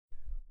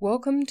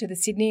Welcome to the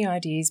Sydney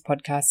Ideas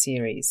podcast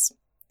series.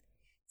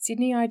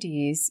 Sydney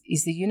Ideas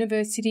is the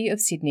University of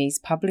Sydney's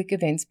public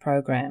events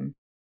program,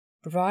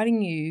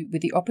 providing you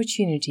with the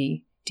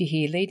opportunity to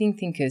hear leading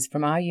thinkers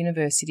from our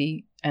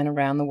university and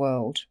around the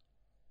world.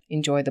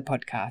 Enjoy the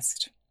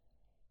podcast.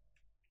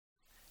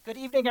 Good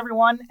evening,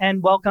 everyone,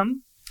 and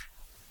welcome.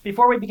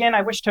 Before we begin,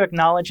 I wish to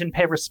acknowledge and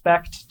pay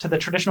respect to the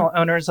traditional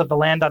owners of the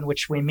land on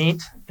which we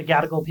meet, the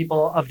Gadigal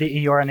people of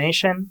the Eora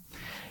Nation.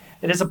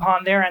 It is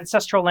upon their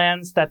ancestral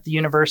lands that the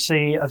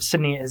University of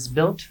Sydney is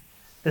built.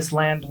 This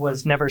land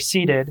was never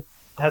ceded. It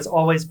has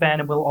always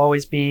been and will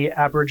always be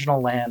Aboriginal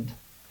land.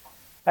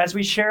 As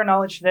we share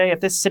knowledge today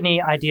at this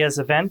Sydney Ideas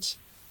event,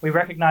 we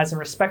recognize and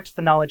respect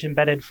the knowledge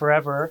embedded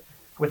forever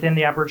within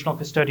the Aboriginal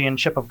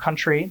custodianship of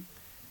country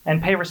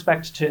and pay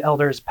respect to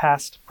elders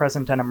past,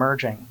 present, and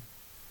emerging.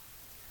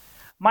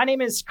 My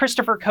name is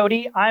Christopher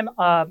Cody. I'm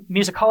a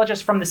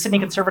musicologist from the Sydney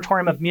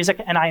Conservatorium of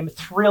Music, and I am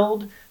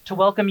thrilled to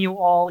welcome you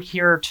all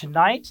here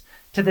tonight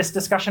to this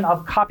discussion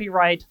of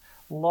copyright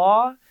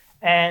law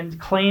and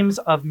claims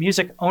of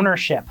music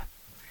ownership.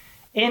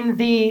 In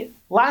the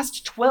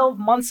last 12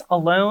 months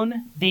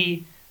alone,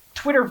 the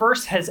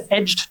Twitterverse has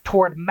edged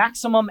toward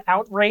maximum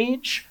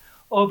outrage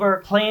over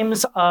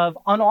claims of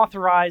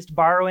unauthorized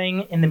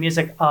borrowing in the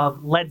music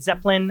of Led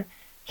Zeppelin,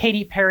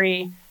 Katy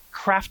Perry,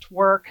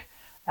 Kraftwerk,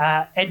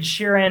 Ed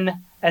Sheeran,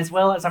 as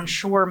well as I'm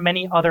sure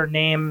many other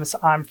names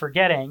I'm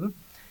forgetting.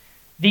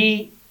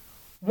 The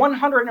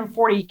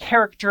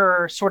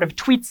 140-character sort of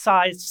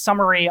tweet-sized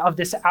summary of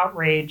this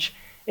outrage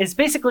is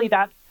basically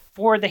that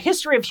for the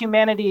history of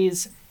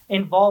humanity's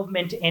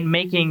involvement in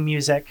making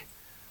music,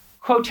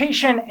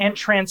 quotation and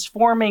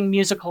transforming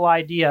musical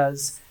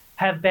ideas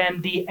have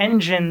been the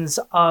engines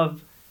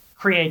of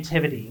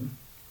creativity.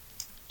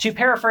 To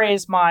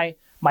paraphrase my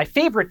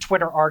favorite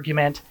Twitter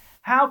argument,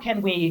 how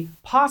can we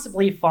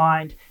possibly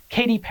find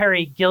Katy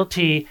Perry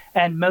guilty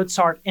and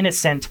Mozart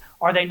innocent?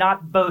 Are they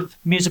not both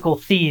musical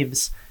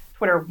thieves?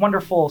 Twitter,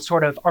 wonderful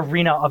sort of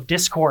arena of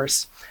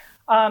discourse.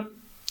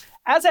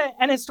 As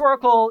an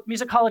historical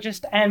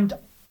musicologist and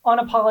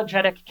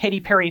unapologetic Katy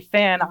Perry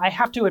fan, I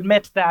have to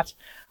admit that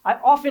I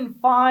often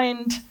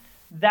find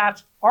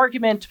that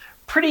argument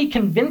pretty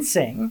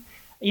convincing,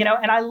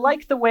 and I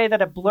like the way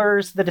that it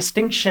blurs the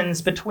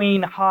distinctions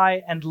between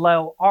high and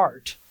low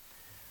art.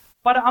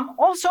 But I'm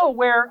also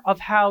aware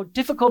of how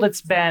difficult it's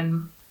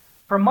been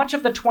for much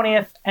of the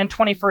 20th and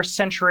 21st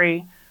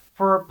century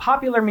for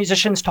popular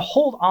musicians to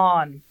hold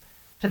on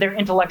to their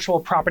intellectual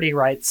property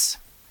rights.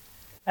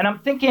 And I'm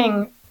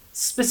thinking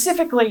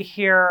specifically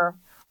here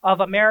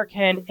of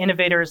American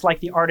innovators like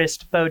the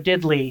artist Bo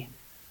Diddley,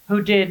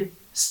 who did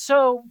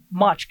so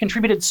much,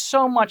 contributed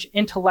so much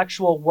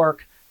intellectual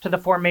work to the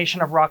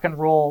formation of rock and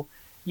roll,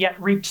 yet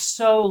reaped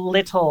so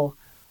little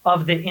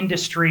of the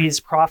industry's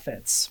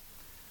profits.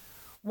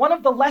 One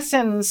of the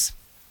lessons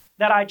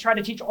that I try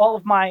to teach all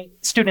of my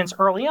students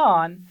early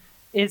on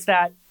is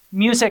that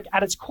music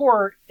at its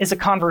core is a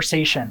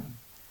conversation.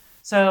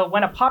 So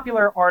when a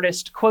popular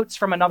artist quotes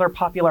from another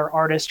popular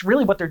artist,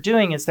 really what they're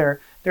doing is they're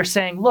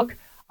saying, look,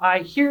 I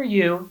hear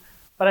you,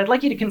 but I'd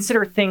like you to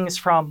consider things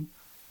from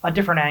a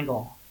different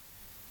angle.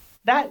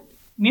 That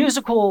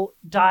musical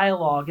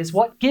dialogue is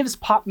what gives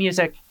pop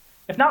music,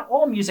 if not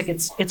all music,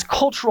 its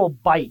cultural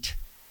bite,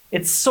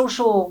 its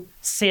social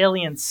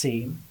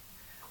saliency.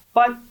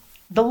 But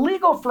the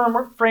legal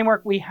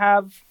framework we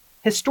have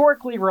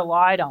historically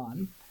relied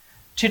on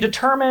to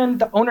determine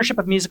the ownership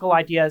of musical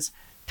ideas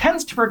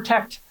tends to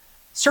protect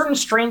certain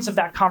strains of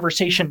that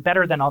conversation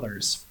better than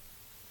others.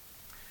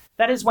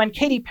 That is, when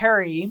Katy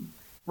Perry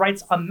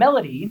writes a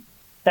melody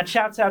that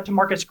shouts out to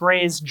Marcus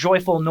Gray's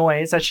joyful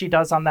noise, as she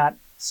does on that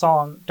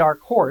song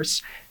Dark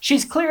Horse,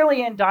 she's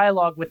clearly in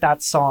dialogue with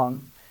that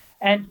song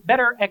and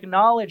better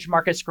acknowledge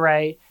Marcus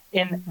Gray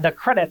in the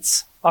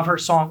credits of her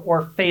song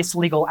or face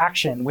legal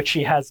action, which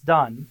she has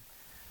done.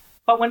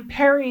 But when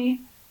Perry,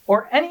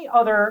 or any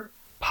other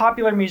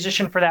popular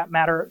musician for that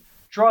matter,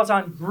 draws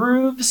on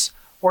grooves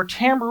or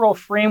timbral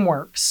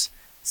frameworks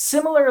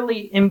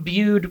similarly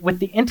imbued with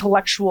the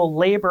intellectual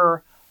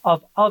labor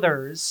of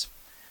others,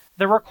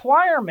 the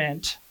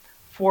requirement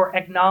for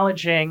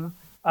acknowledging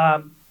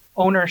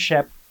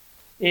ownership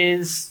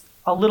is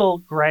a little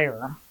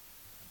grayer.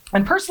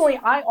 And personally,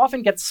 I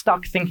often get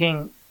stuck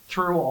thinking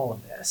through all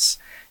of this.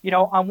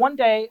 On one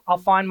day, I'll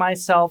find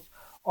myself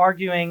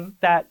arguing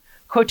that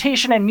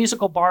quotation and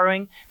musical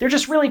borrowing, they're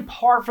just really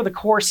par for the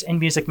course in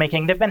music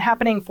making. They've been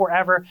happening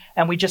forever,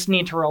 and we just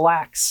need to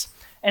relax.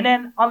 And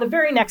then on the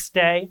very next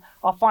day,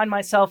 I'll find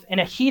myself in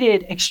a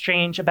heated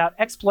exchange about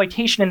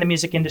exploitation in the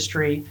music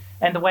industry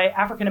and the way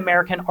African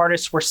American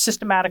artists were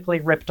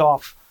systematically ripped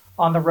off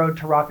on the road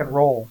to rock and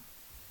roll.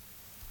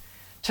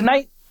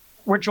 Tonight,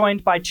 we're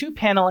joined by two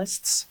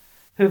panelists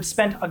who have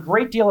spent a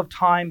great deal of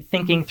time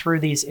thinking through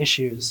these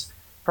issues,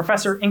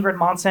 Professor Ingrid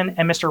Monson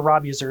and Mr.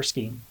 Rob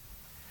Yuzurski.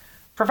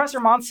 Professor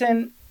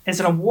Monson is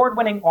an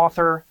award-winning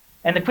author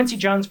and the Quincy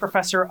Jones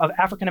Professor of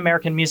African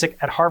American Music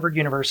at Harvard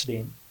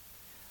University.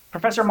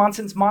 Professor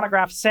Monson's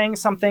monograph, Saying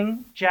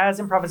Something, Jazz,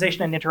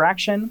 Improvisation, and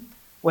Interaction,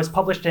 was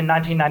published in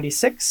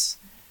 1996,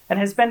 and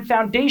has been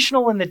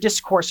foundational in the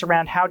discourse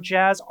around how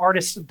jazz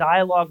artists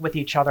dialogue with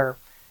each other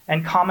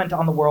and comment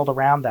on the world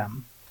around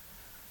them.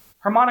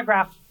 Her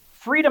monograph,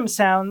 Freedom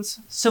Sounds,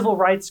 Civil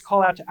Rights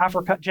Call Out to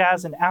Africa,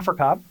 Jazz in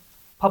Africa,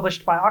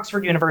 published by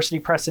Oxford University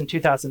Press in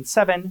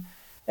 2007,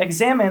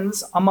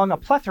 examines, among a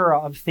plethora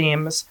of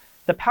themes,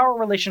 the power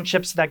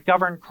relationships that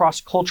govern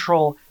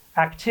cross-cultural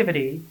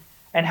activity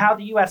and how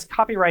the US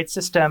copyright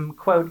system,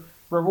 quote,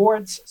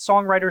 rewards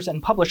songwriters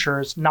and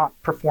publishers, not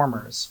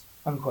performers,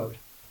 unquote.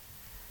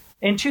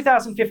 In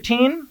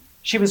 2015,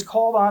 she was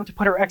called on to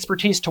put her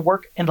expertise to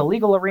work in the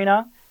legal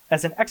arena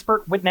as an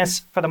expert witness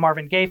for the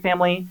Marvin Gaye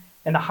family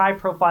in the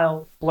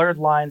high-profile Blurred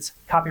Lines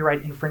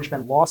copyright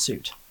infringement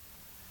lawsuit.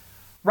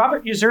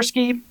 Robert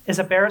Yuzurski is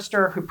a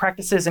barrister who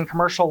practices in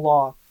commercial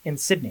law in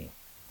Sydney.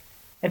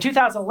 In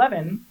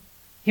 2011,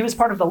 he was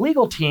part of the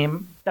legal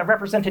team that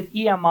represented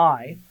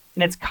EMI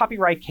in its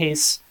copyright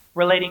case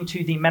relating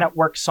to the Men at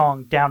Work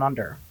song Down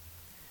Under.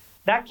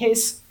 That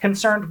case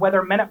concerned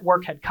whether Men at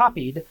Work had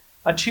copied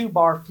a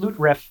 2-bar flute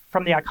riff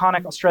from the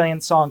iconic Australian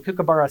song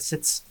Kookaburra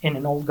Sits in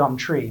an Old Gum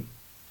Tree,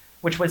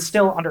 which was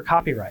still under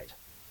copyright.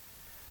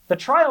 The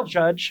trial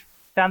judge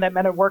found that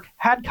Men at Work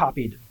had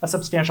copied a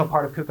substantial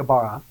part of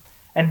Kookaburra,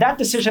 and that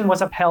decision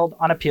was upheld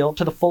on appeal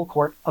to the full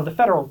court of the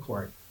federal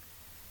court.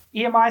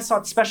 EMI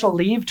sought special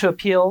leave to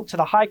appeal to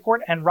the High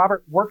Court, and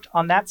Robert worked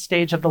on that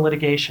stage of the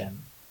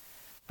litigation.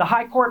 The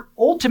High Court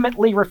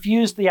ultimately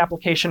refused the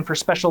application for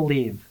special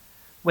leave,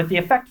 with the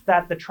effect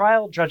that the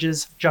trial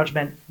judge's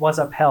judgment was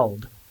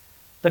upheld.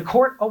 The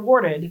court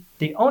awarded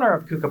the owner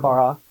of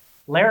Kookaburra,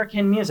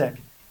 Larrikin Music,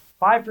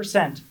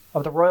 5%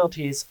 of the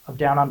royalties of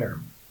Down Under.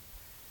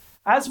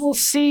 As we'll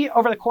see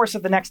over the course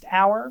of the next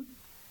hour,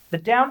 the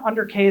Down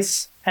Under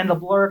case and the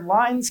Blurred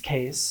Lines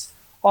case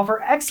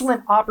offer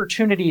excellent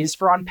opportunities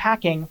for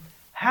unpacking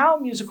how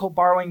musical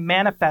borrowing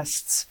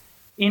manifests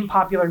in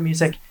popular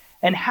music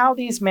and how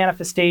these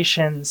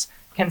manifestations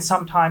can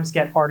sometimes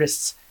get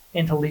artists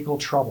into legal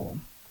trouble.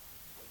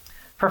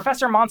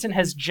 Professor Monson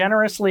has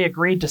generously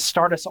agreed to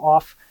start us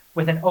off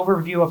with an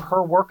overview of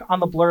her work on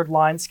the Blurred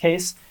Lines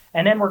case,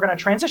 and then we're going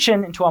to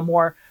transition into a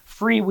more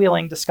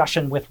freewheeling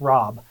discussion with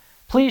Rob.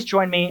 Please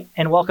join me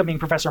in welcoming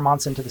Professor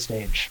Monson to the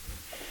stage.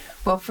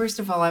 Well, first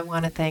of all, I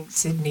want to thank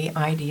Sydney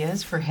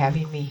Ideas for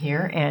having me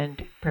here,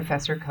 and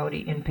Professor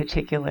Cody in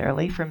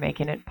particularly for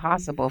making it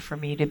possible for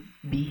me to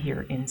be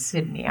here in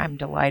Sydney. I'm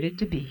delighted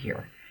to be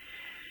here.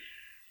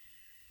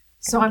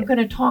 So I'm going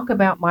to talk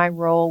about my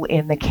role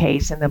in the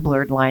case, in the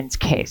Blurred Lines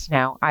case.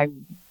 Now,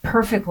 I'm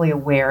perfectly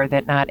aware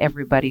that not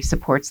everybody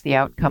supports the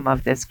outcome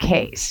of this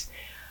case.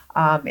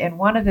 And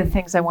one of the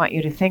things I want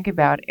you to think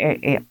about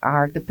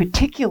are the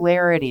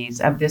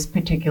particularities of this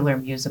particular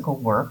musical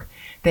work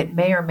that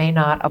may or may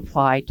not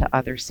apply to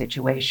other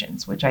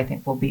situations, which I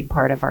think will be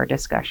part of our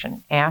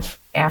discussion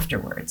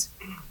afterwards.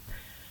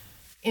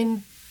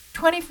 In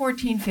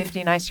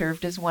 2014-15, I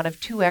served as one of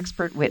 2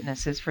 expert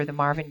witnesses for the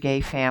Marvin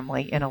Gaye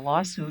family in a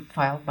lawsuit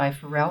filed by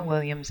Pharrell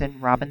Williams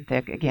and Robin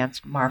Thicke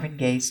against Marvin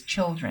Gaye's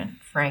children,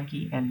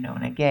 Frankie and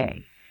Nona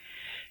Gaye.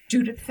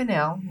 Judith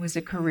Fennell, who is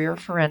a career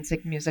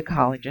forensic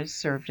musicologist,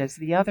 served as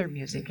the other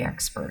music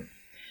expert.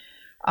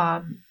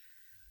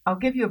 I'll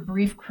give you a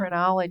brief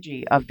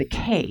chronology of the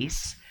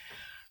case.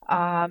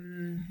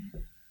 In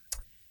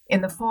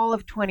the fall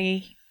of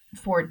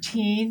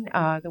 2014,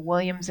 the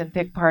Williams and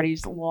Thicke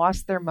parties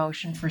lost their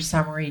motion for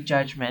summary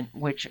judgment,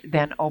 which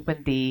then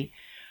opened the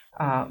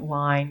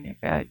line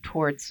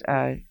towards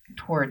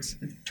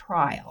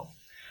trial.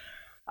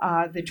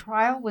 The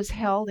trial was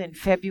held in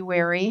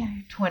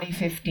February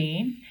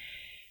 2015,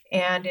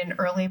 and in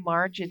early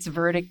March, its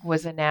verdict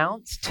was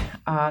announced.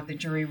 The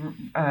jury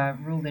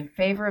ruled in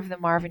favor of the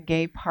Marvin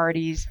Gaye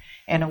parties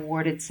and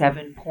awarded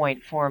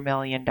 $7.4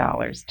 million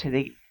to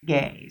the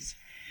Gays.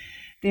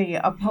 The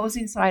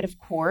opposing side, of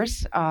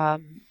course,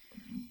 made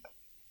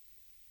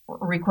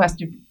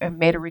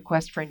a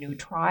request for a new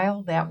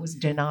trial. That was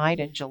denied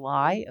in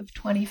July of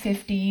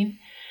 2015.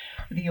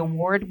 The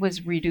award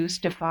was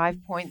reduced to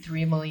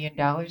 $5.3 million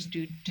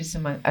due to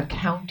some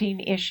accounting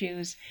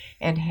issues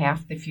and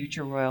half the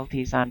future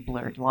royalties on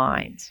Blurred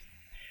Lines.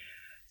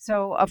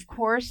 So, of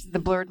course, the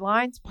Blurred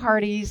Lines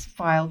parties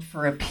filed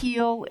for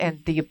appeal,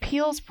 and the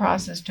appeals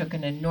process took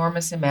an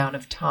enormous amount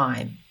of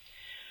time.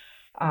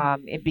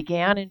 It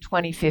began in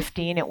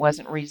 2015. It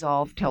wasn't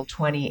resolved till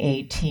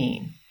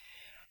 2018.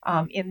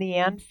 In the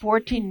end,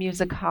 14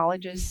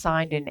 musicologists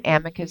signed an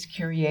amicus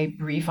curiae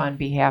brief on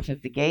behalf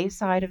of the Gaye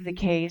side of the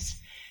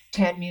case.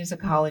 10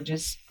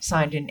 musicologists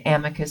signed an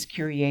amicus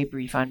curiae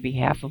brief on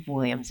behalf of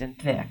Williams and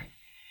Thicke.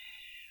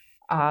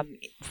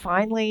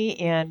 Finally,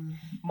 in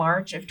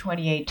March of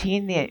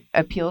 2018, the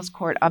appeals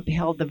court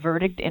upheld the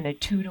verdict in a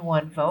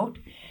 2-1 vote.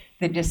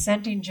 The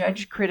dissenting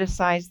judge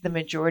criticized the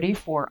majority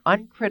for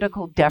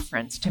uncritical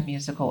deference to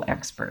musical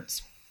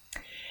experts.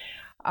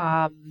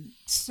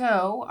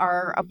 So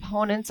our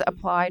opponents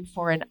applied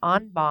for an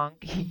en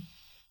banc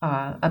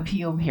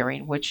appeal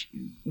hearing, which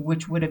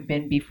would have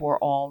been before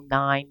all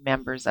 9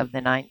 members of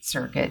the Ninth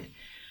Circuit.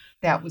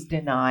 That was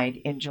denied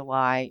in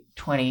July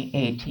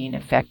 2018,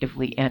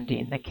 effectively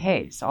ending the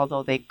case,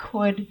 although they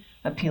could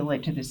appeal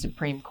it to the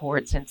Supreme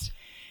Court since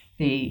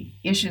the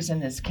issues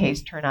in this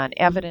case turn on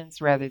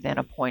evidence rather than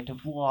a point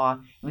of law.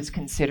 It was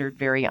considered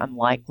very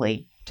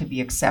unlikely to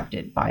be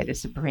accepted by the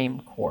Supreme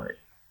Court.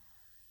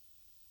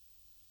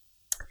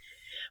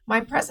 My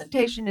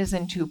presentation is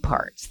in two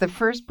parts. The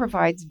first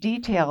provides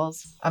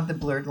details of the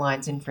Blurred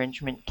Lines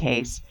infringement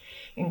case,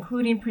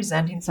 including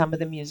presenting some of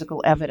the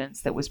musical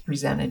evidence that was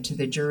presented to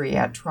the jury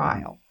at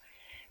trial.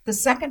 The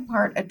second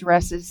part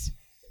addresses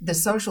the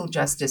social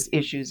justice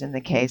issues in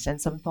the case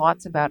and some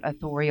thoughts about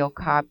authorial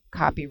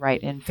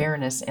copyright and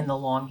fairness in the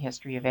long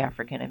history of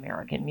African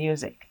American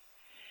music.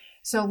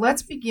 So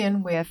let's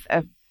begin with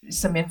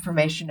some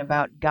information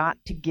about Got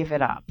to Give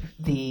It Up,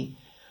 the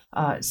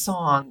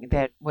song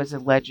that was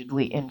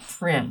allegedly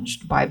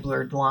infringed by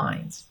Blurred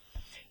Lines.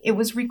 It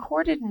was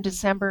recorded in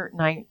December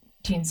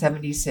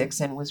 1976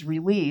 and was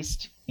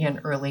released in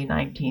early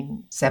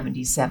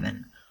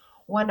 1977.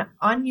 One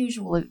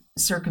unusual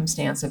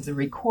circumstance of the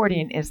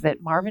recording is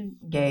that Marvin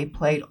Gaye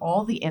played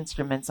all the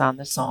instruments on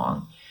the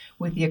song,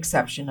 with the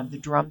exception of the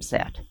drum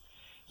set.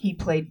 He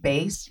played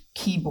bass,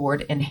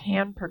 keyboard, and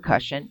hand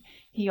percussion.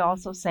 He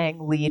also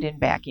sang lead and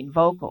backing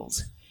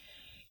vocals.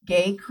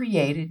 Gaye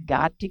created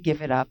Got to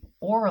Give It Up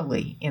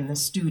orally in the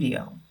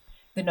studio.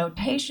 The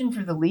notation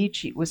for the lead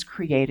sheet was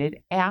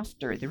created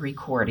after the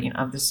recording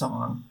of the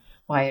song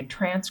by a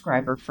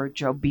transcriber for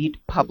Joe Beat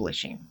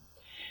Publishing.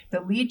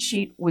 The lead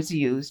sheet was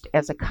used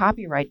as a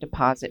copyright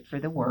deposit for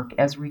the work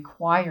as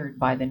required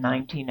by the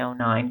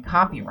 1909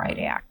 Copyright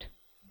Act.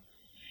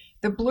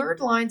 The Blurred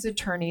Lines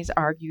attorneys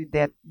argued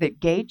that the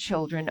Gaye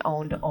children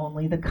owned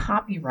only the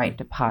copyright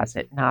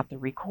deposit, not the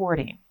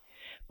recording.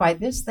 By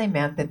this, they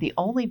meant that the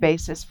only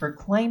basis for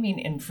claiming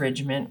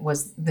infringement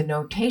was the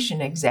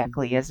notation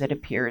exactly as it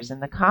appears in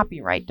the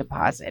copyright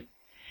deposit.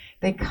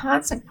 They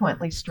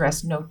consequently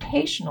stressed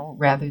notational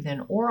rather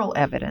than oral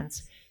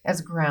evidence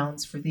as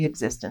grounds for the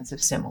existence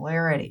of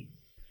similarity.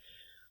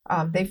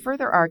 They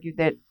further argued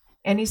that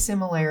any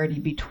similarity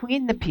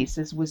between the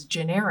pieces was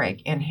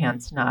generic and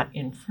hence not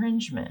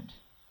infringement.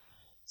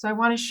 So I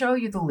want to show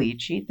you the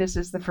lead sheet. This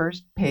is the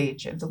first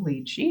page of the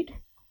lead sheet.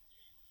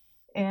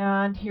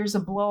 And here's a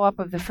blow-up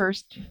of the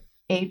first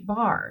 8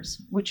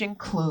 bars, which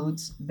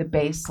includes the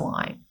bass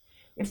line.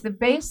 If the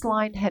bass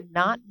line had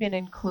not been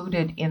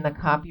included in the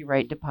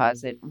copyright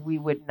deposit, we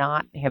would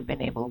not have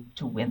been able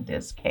to win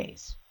this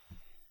case.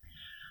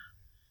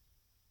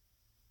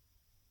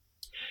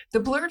 The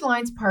Blurred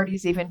Lines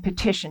parties even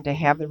petitioned to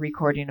have the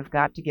recording of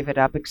Got to Give It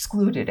Up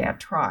excluded at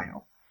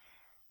trial.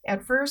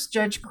 At first,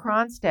 Judge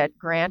Cronstedt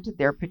granted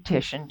their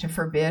petition to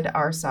forbid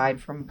our side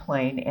from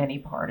playing any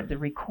part of the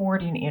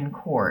recording in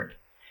court.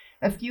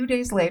 A few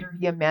days later,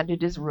 he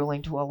amended his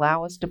ruling to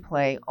allow us to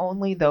play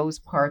only those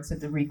parts of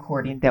the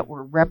recording that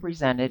were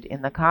represented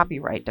in the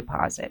copyright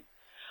deposit.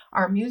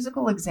 Our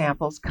musical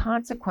examples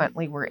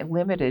consequently were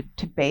limited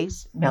to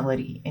bass,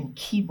 melody, and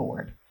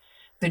keyboard.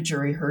 The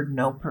jury heard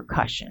no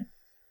percussion.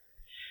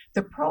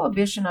 The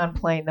prohibition on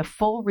playing the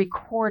full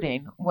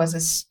recording was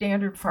a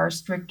standard far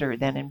stricter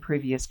than in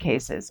previous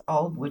cases,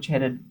 all of which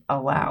had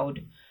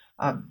allowed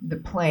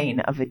the playing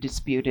of a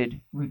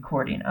disputed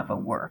recording of a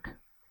work.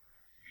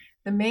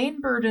 The main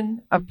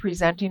burden of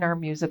presenting our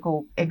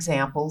musical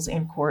examples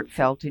in court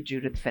fell to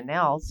Judith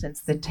Fennell,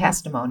 since the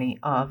testimony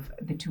of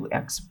the two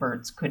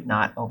experts could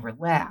not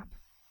overlap.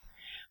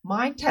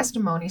 My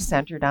testimony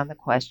centered on the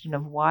question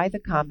of why the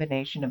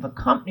combination of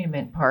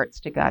accompaniment parts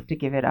to Got to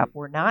Give It Up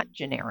were not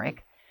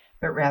generic,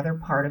 but rather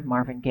part of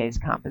Marvin Gaye's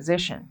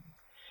composition.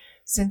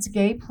 Since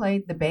Gaye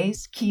played the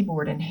bass,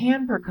 keyboard, and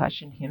hand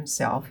percussion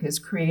himself, his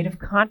creative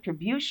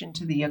contribution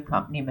to the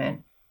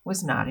accompaniment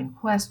was not in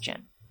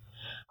question.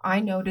 I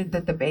noted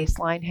that the bass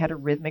line had a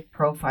rhythmic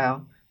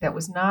profile that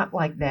was not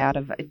like that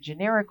of a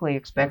generically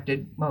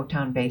expected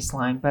Motown bass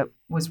line, but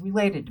was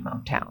related to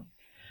Motown.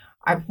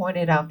 I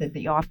pointed out that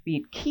the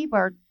offbeat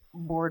keyboard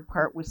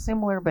part was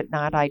similar but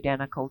not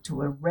identical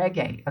to a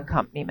reggae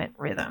accompaniment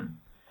rhythm.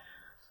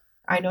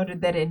 I noted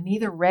that in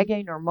neither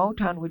reggae nor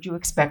Motown would you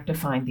expect to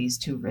find these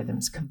two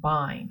rhythms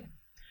combined.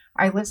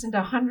 I listened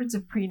to hundreds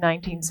of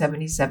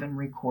pre-1977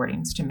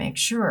 recordings to make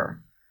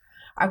sure.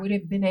 I would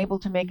have been able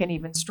to make an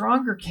even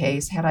stronger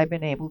case had I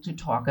been able to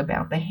talk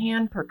about the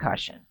hand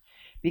percussion,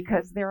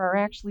 because there are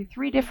actually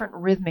 3 different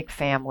rhythmic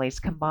families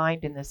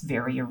combined in this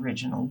very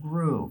original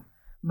groove: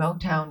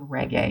 Motown,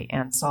 reggae,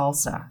 and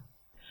salsa.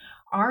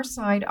 Our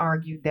side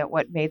argued that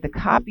what made the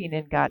copying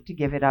in Got to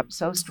Give It Up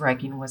so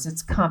striking was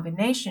its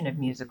combination of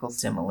musical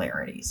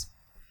similarities.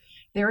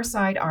 Their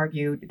side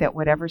argued that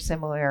whatever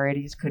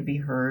similarities could be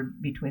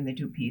heard between the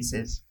two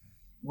pieces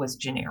was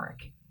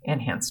generic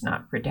and hence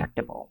not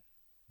protectable.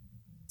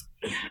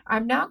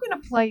 I'm now going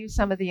to play you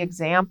some of the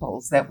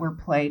examples that were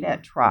played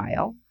at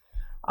trial.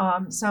 I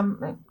think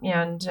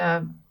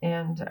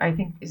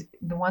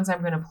the ones I'm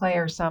going to play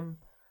are some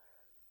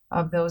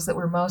of those that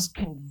were most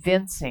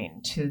convincing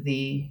to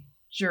the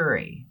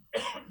jury.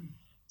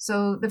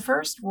 So the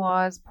first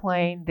was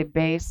playing the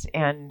bass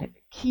and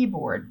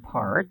keyboard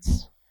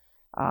parts.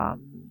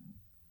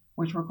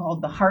 which were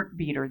called the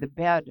heartbeat or the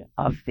bed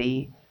of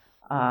the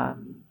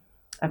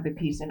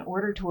piece, in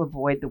order to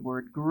avoid the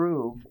word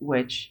groove,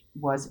 which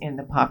was in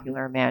the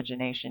popular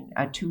imagination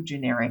too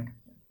generic,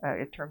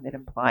 a term that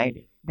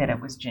implied that it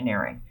was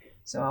generic.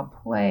 So I'll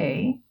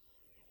play.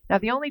 Now,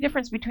 the only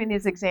difference between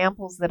these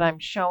examples that I'm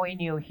showing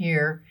you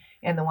here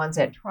and the ones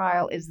at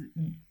trial is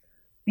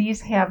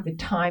these have the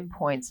time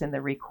points in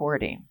the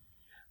recording.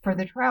 For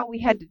the trial, we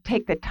had to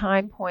take the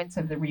time points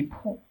of the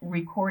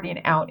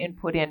recording out and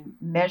put in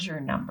measure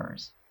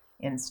numbers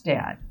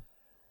instead,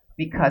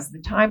 because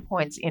the time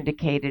points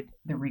indicated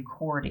the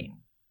recording.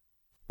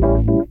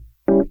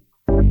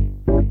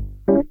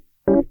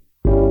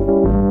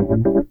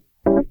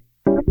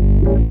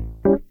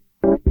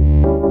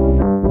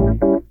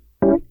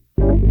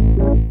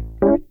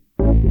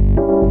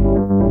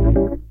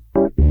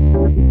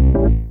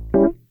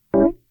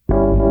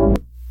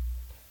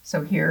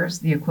 So here's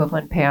the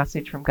equivalent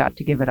passage from Got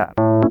to Give It Up.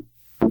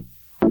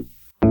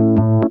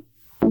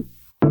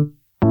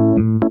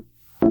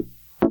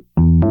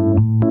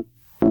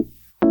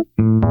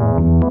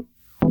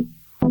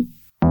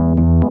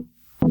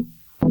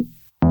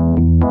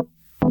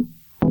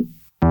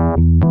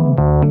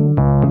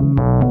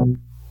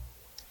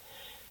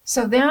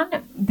 So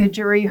then the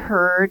jury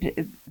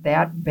heard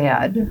that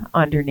bed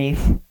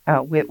underneath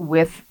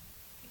with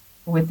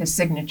the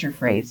signature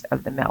phrase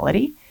of the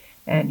melody.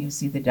 And you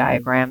see the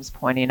diagrams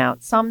pointing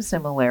out some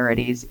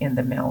similarities in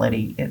the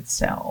melody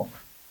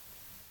itself.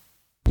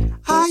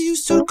 I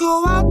used to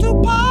go out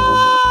to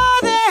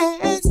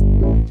parties,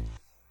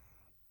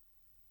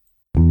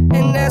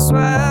 and that's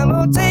why I'm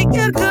gonna take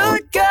a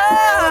good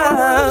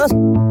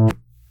girl.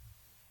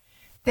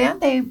 Then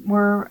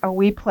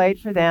we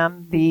played for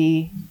them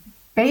the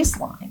bass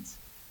lines,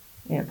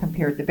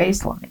 compared the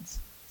bass lines.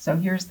 So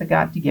here's the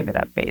Got to Give It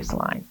Up bass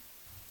line.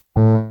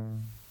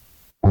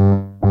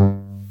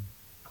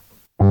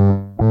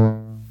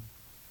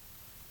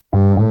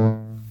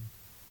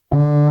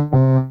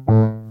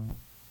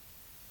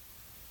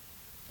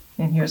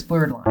 And here's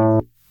blurred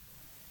lines.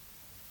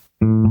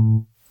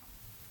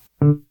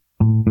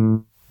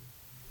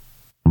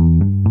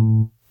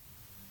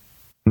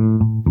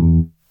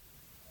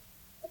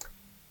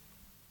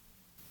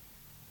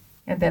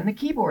 And then the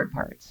keyboard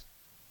parts.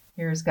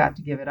 Here's Got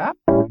to Give It Up.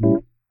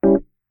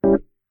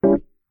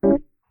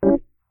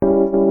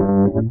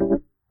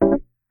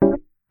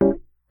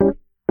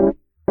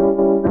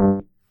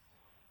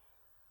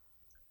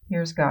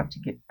 Here's Got to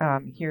Get.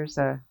 Here's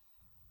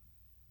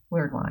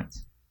blurred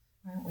lines.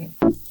 I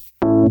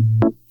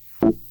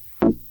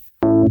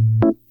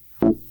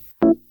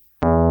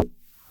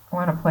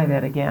want to play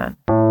that again.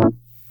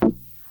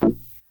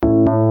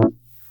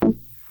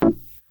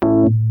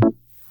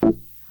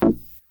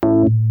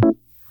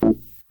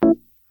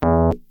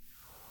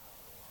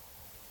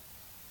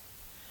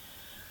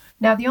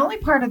 Now, the only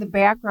part of the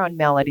background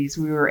melodies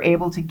we were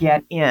able to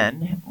get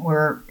in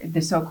were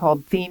the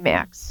so-called theme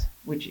X,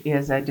 which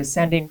is a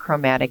descending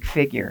chromatic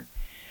figure.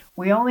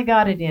 We only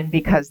got it in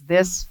because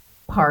this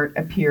part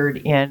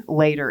appeared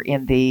later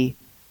in the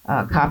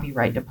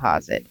copyright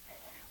deposit.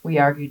 We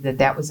argued that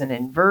that was an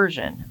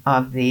inversion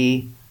of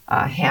the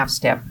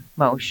half-step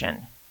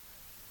motion.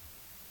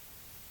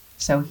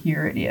 So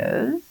here it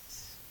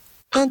is.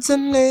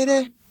 Handsome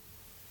lady.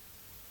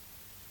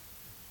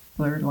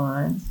 Blurred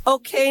lines.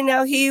 Okay,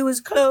 now he was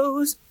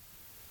close,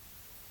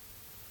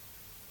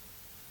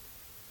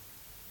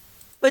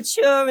 but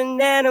you're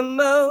an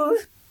animal.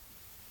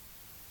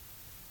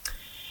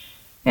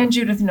 And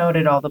Judith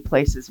noted all the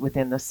places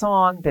within the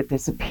song that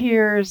this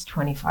appears,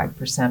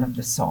 25% of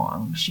the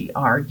song, she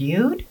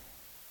argued.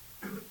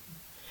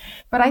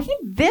 But I think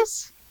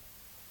this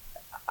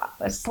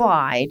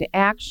slide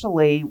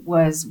actually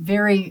was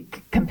very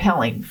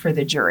compelling for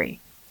the jury.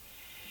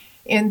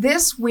 In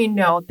this, we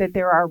note that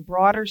there are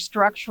broader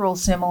structural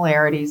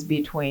similarities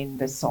between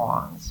the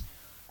songs.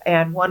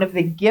 And one of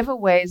the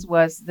giveaways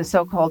was the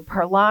so-called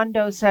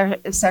parlando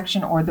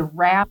section or the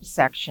rap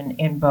section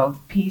in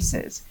both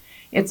pieces.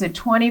 It's a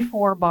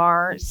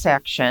 24-bar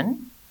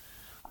section.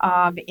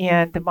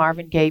 In the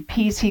Marvin Gaye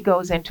piece, he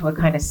goes into a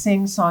kind of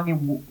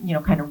sing-song,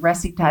 kind of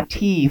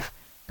recitative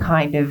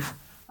kind of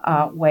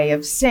way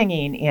of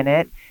singing in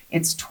it.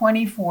 It's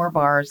 24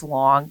 bars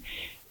long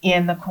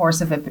in the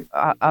course of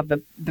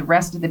the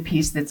rest of the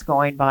piece that's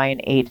going by in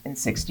 8 and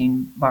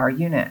 16 bar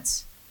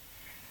units.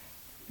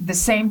 The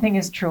same thing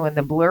is true in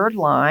the blurred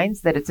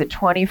lines, that it's a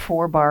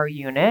 24 bar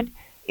unit.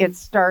 It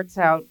starts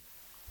out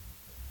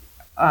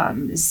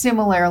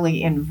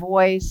similarly in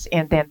voice,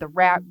 and then the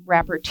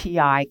rapper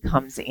T.I.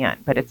 comes in,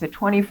 but it's a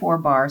 24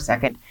 bar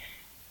second.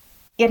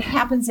 It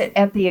happens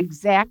at the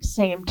exact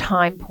same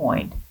time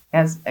point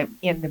as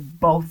in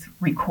both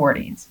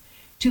recordings.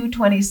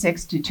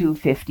 226 to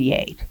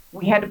 258.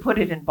 We had to put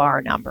it in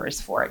bar numbers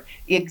for it.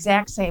 The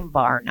exact same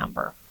bar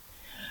number.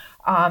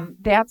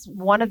 That's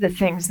one of the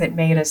things that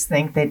made us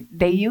think that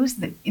they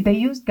used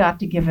Got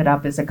to Give It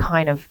Up as a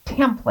kind of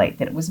template,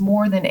 that it was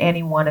more than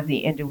any one of the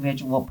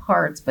individual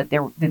parts, but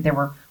there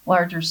were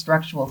larger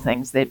structural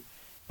things that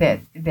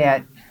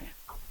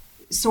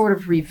sort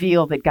of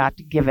reveal that Got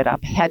to Give It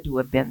Up had to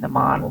have been the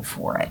model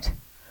for it.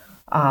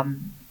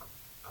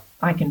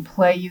 I can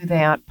play you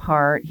that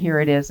part. Here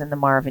it is in the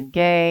Marvin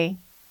Gaye.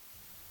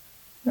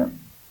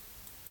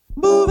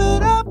 Move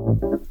it up,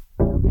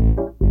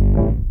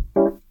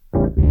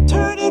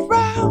 turn it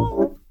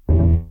round,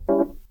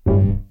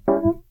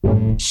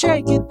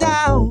 shake it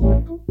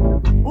down,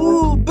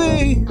 ooh,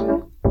 baby.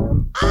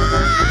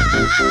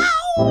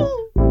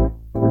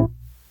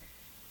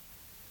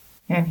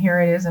 And here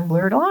it is in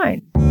Blurred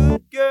Line.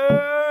 Good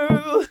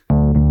girl,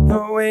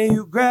 the way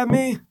you grab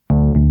me,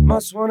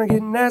 must wanna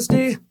get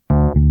nasty.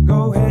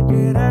 Go ahead,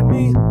 get at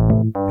me.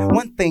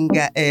 One thing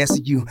I ask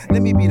of you,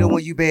 let me be the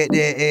one you bad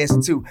that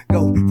ass to.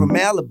 Go from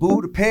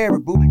Malibu to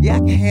Paribu, yeah, I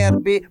can have a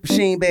bit, but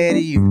she ain't bad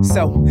at you.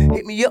 So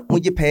hit me up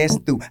when you're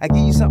passing through. I give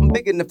you something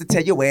big enough to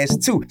tell your ass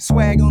to.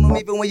 Swag on them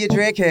even when you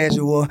dress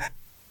casual.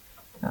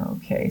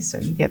 Okay, so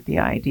you get the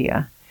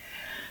idea.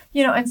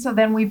 You know, and so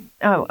then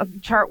a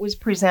chart was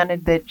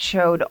presented that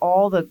showed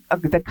all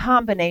the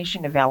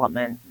combination of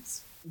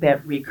elements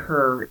that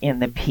recur in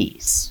the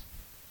piece.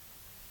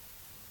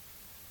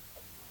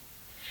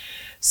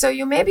 So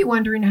you may be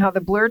wondering how the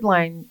Blurred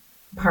Line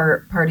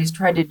parties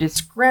tried to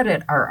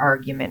discredit our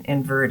argument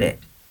and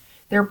verdict.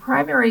 Their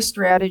primary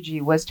strategy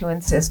was to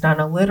insist on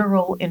a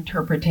literal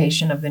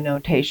interpretation of the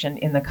notation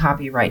in the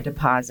copyright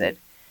deposit.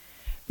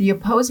 The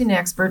opposing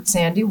expert,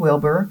 Sandy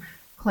Wilbur,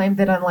 claimed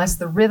that unless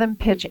the rhythm,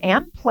 pitch,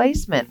 and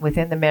placement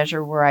within the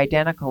measure were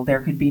identical,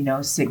 there could be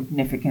no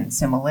significant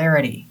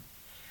similarity.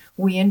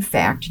 We, in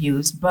fact,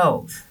 used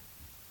both.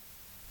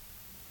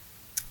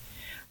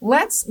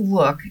 Let's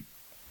look.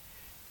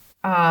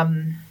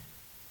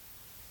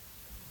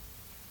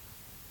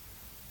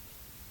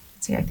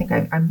 See, I think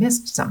I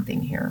missed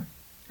something here.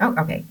 Oh,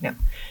 okay,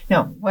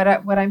 no. What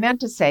I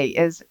meant to say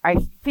is I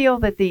feel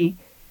that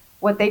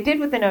what they did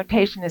with the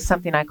notation is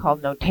something I call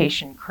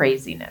notation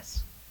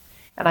craziness.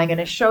 And I'm going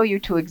to show you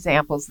two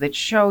examples that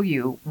show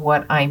you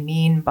what I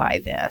mean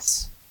by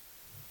this.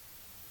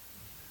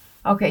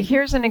 Okay,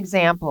 here's an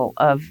example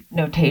of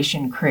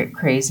notation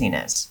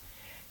craziness.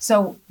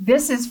 So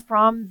this is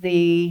from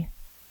the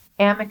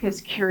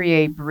amicus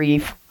curiae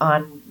brief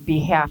on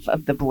behalf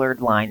of the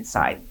Blurred Line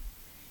side.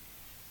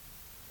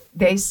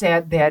 They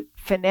said that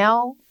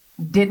Fennell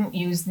didn't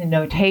use the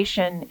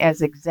notation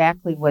as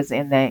exactly was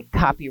in the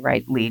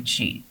copyright lead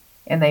sheet,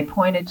 and they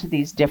pointed to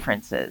these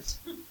differences.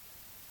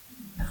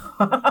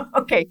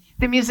 Okay,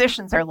 the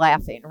musicians are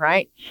laughing,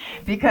 right?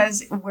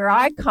 Because where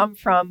I come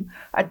from,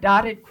 a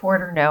dotted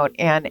quarter note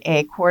and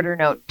a quarter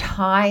note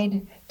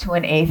tied to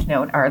an eighth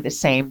note are the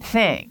same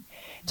thing.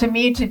 To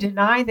me, to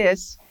deny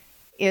this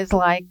is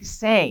like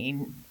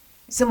saying,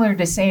 similar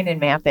to saying in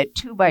math that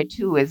 2 by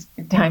 2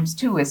 times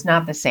 2 is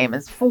not the same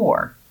as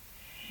 4.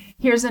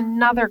 Here's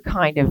another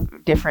kind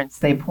of difference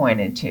they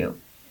pointed to.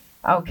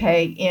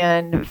 Okay,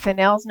 in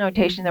Fennell's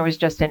notation, there was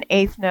just an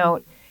eighth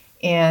note.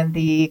 And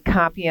the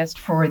copyist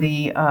for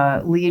the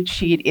lead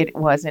sheet, it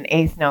was an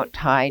eighth note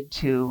tied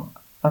to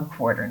a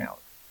quarter note.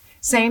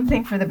 Same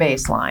thing for the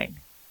bass line.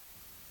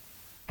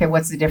 Okay,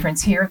 what's the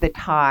difference here? The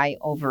tie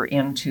over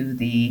into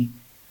the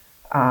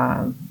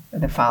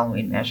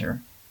following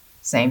measure.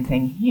 Same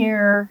thing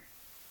here.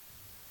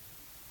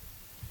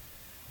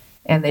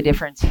 And the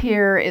difference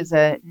here is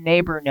a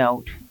neighbor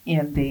note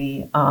in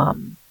the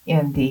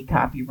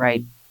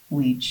copyright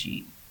lead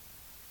sheet.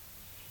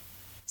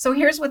 So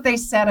here's what they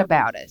said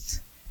about us.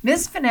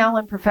 Ms. Fennell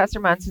and Professor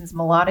Munson's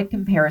melodic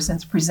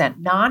comparisons present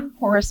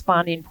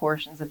non-corresponding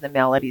portions of the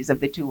melodies of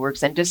the two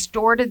works and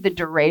distorted the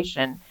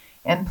duration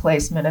and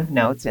placement of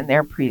notes in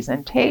their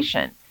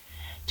presentation.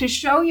 To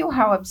show you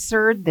how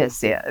absurd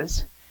this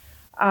is,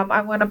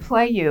 I want to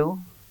play you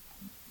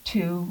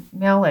two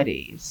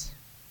melodies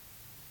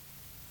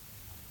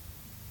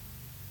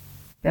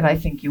that I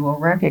think you will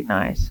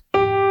recognize.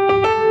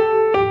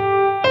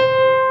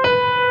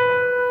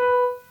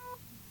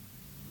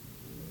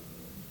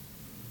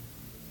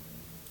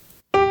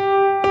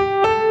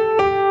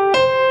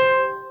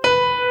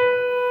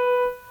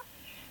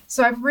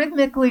 So I've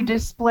rhythmically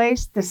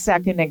displaced the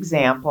second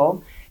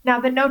example. Now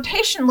the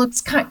notation looks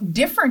kind of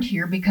different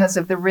here because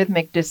of the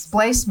rhythmic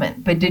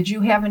displacement, but did you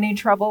have any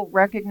trouble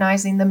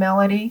recognizing the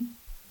melody?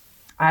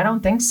 I don't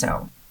think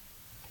so.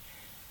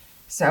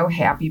 So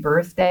happy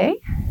birthday.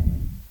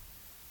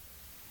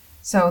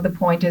 So the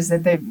point is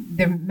that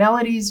the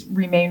melodies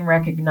remain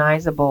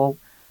recognizable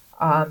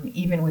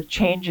even with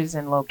changes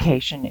in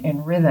location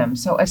and rhythm.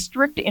 So a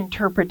strict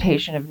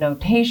interpretation of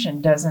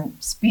notation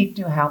doesn't speak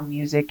to how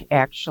music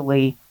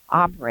actually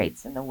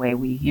operates in the way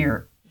we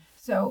hear.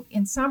 So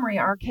in summary,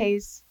 our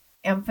case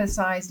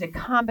emphasized a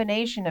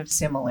combination of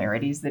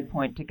similarities that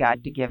point to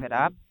Got to Give It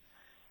Up,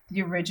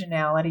 the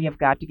originality of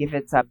Got to Give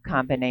It Up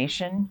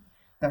combination,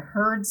 the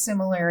heard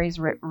similarities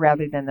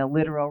rather than the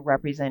literal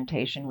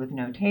representation with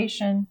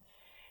notation,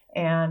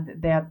 and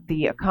that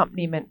the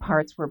accompaniment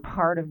parts were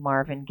part of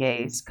Marvin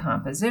Gaye's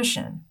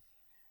composition.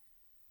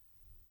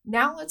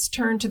 Now let's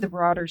turn to the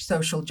broader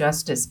social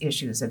justice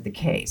issues of the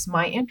case.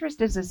 My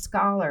interest as a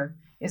scholar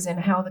is in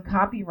how the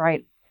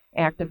copyright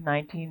Act of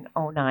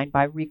 1909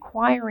 by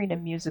requiring a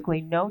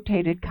musically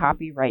notated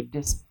copyright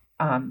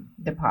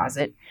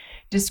deposit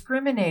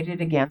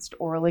discriminated against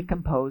orally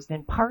composed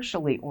and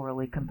partially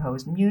orally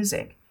composed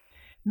music.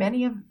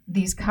 Many of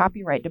these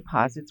copyright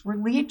deposits were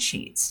lead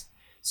sheets,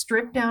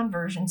 stripped down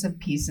versions of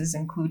pieces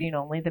including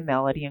only the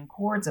melody and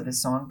chords of a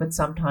song, but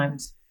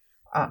sometimes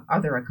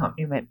other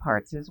accompaniment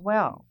parts as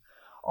well.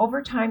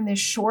 Over time, this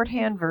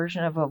shorthand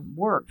version of a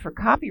work for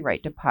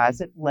copyright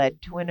deposit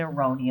led to an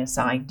erroneous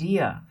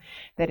idea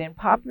that in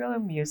popular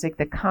music,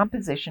 the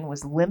composition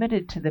was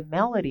limited to the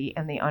melody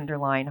and the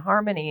underlying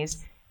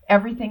harmonies.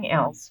 Everything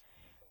else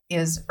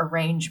is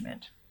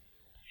arrangement.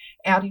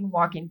 Adding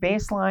walking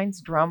bass lines,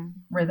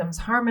 drum rhythms,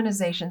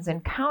 harmonizations,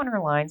 and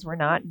counterlines were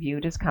not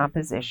viewed as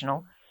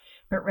compositional,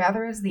 but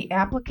rather as the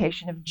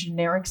application of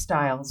generic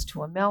styles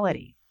to a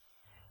melody.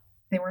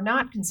 They were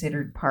not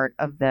considered part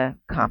of the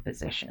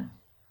composition.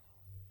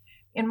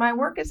 In my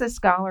work as a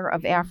scholar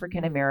of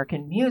African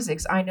American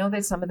musics, I know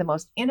that some of the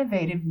most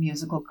innovative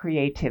musical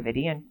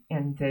creativity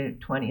in the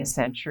 20th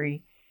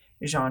century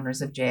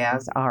genres of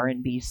jazz,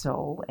 R&B,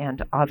 soul,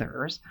 and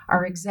others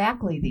are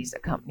exactly these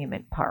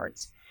accompaniment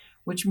parts,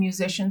 which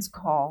musicians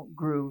call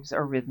grooves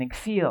or rhythmic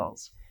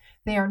feels.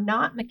 They are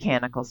not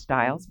mechanical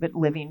styles, but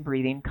living,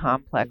 breathing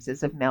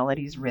complexes of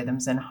melodies,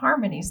 rhythms, and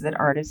harmonies that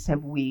artists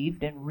have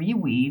weaved and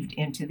reweaved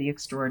into the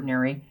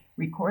extraordinary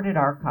recorded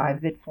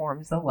archive that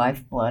forms the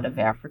lifeblood of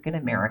African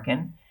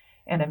American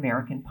and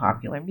American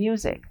popular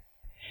music.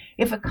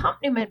 If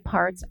accompaniment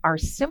parts are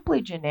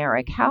simply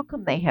generic, how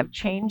come they have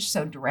changed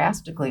so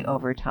drastically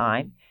over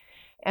time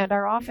and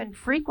are often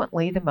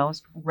frequently the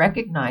most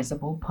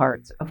recognizable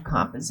parts of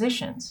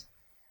compositions?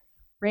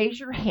 Raise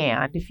your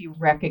hand if you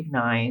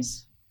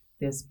recognize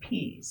this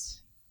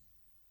piece.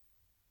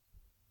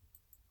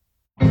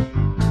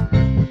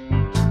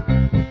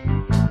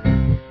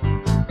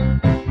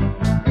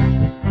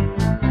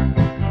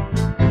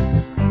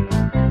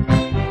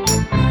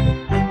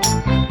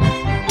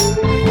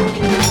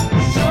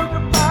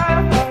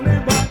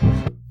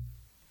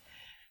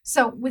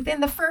 So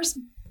within the first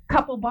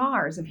couple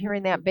bars of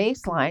hearing that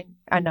bass line,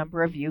 a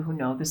number of you who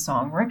know the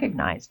song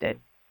recognized it.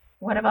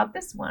 What about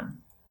this one?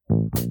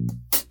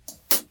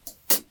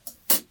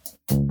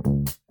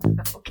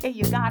 Okay,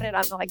 you got it.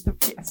 Unlike the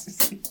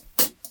yes.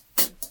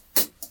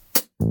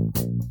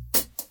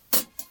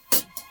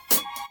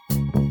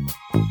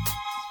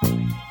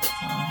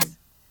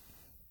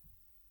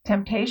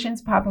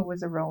 Temptations' Papa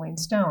Was a Rolling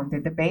Stone.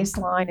 The bass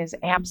line is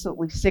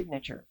absolutely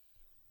signature.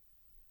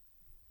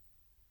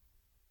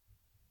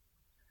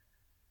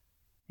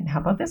 And how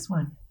about this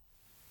one?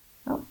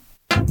 Oh.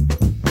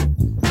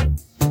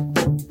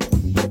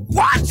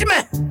 Watch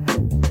me!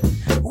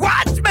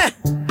 Watch me!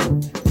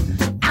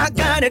 I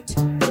got it!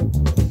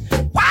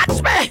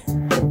 Watch me!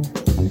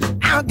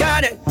 I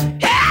got it!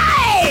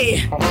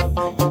 Hey!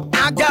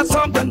 I got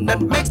something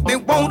that makes me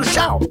want to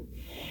shout.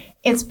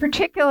 It's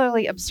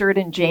particularly absurd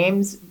in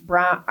James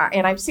Brown,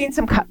 and I've seen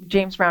some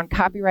James Brown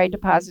copyright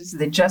deposits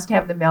that just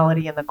have the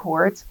melody and the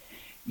chords.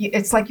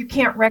 It's like you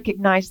can't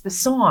recognize the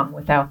song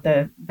without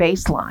the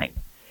bass line.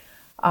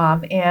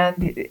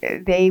 And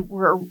they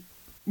were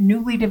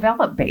newly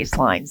developed bass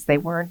lines. They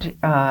weren't,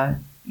 the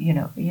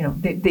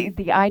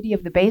idea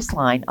of the bass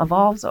line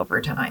evolves over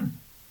time.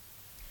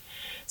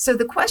 So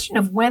the question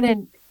of when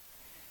an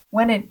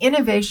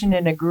innovation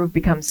in a groove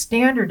becomes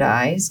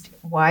standardized,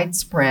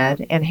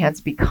 widespread, and hence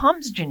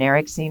becomes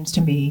generic seems to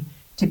me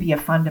to be a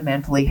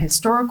fundamentally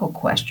historical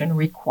question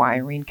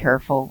requiring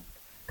careful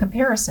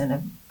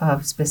comparison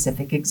of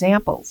specific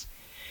examples.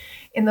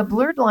 In the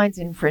Blurred Lines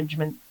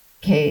infringement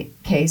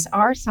case,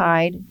 our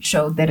side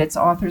showed that its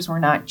authors were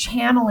not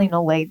channeling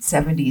a late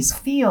 70s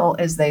feel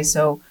as they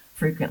so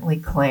frequently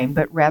claim,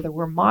 but rather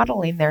were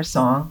modeling their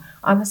song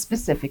on the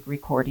specific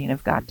recording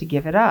of Got to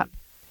Give It Up.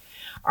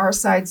 Our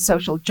side's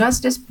social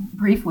justice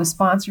brief was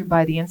sponsored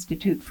by the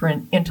Institute for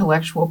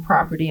Intellectual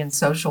Property and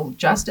Social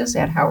Justice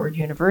at Howard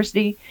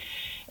University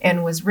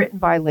and was written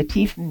by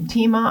Latif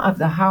Ntima of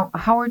the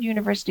Howard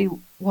University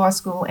Law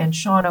School and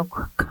Sean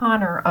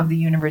O'Connor of the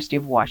University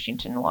of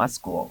Washington Law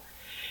School.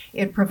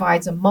 It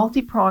provides a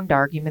multi-pronged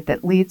argument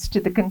that leads to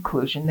the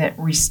conclusion that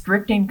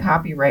restricting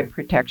copyright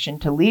protection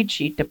to lead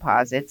sheet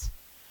deposits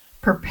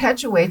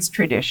perpetuates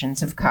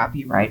traditions of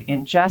copyright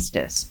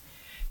injustice.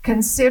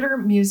 Consider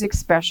music's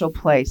special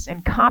place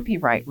in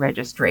copyright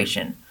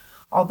registration.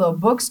 Although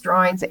books,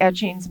 drawings,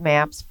 etchings,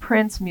 maps,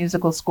 prints,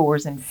 musical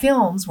scores, and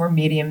films were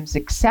mediums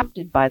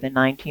accepted by the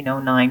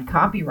 1909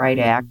 Copyright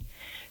Act,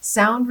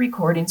 sound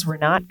recordings were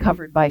not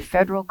covered by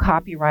federal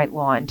copyright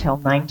law until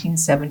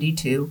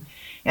 1972,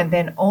 and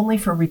then only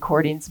for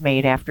recordings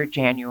made after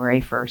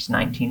January 1st,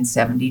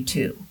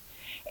 1972.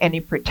 Any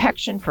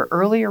protection for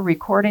earlier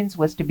recordings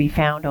was to be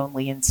found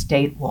only in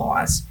state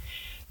laws.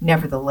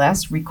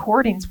 Nevertheless,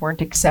 recordings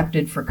weren't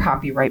accepted for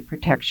copyright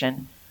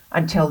protection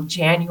until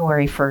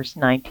January 1st,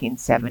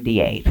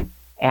 1978,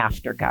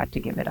 after Got to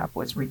Give It Up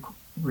was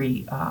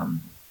recorded.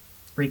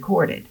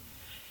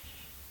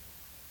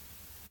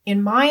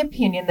 In my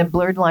opinion, the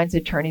Blurred Lines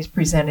attorneys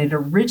presented a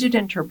rigid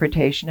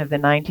interpretation of the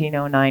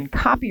 1909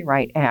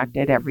 Copyright Act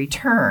at every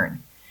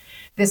turn.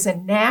 This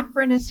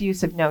anachronous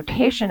use of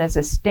notation as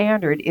a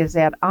standard is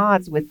at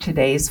odds with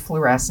today's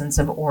fluorescence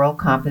of oral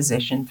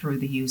composition through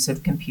the use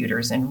of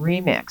computers and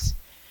remix.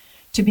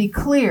 To be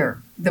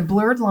clear, the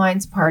Blurred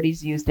Lines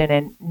parties used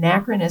an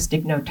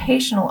anachronistic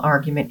notational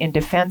argument in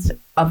defense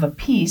of a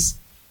piece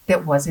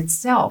that was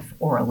itself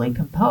orally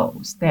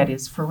composed, that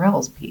is,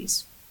 Farrell's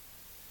piece.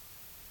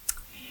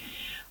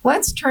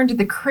 Let's turn to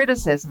the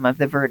criticism of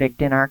the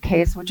verdict in our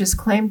case, which is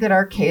claimed that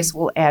our case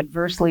will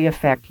adversely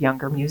affect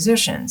younger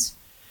musicians.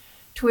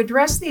 To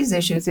address these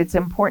issues, it's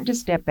important to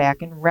step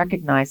back and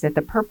recognize that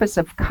the purpose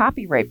of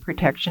copyright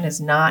protection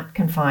is not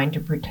confined to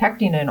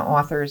protecting an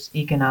author's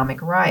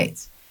economic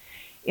rights.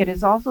 It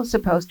is also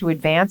supposed to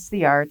advance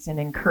the arts and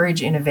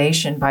encourage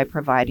innovation by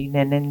providing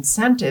an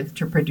incentive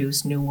to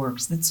produce new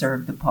works that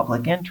serve the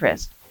public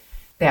interest.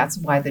 That's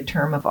why the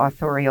term of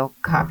authorial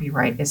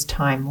copyright is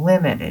time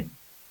limited.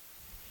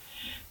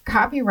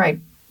 Copyright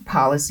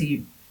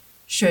policy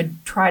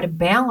should try to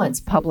balance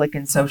public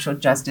and social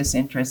justice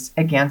interests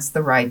against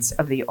the rights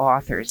of the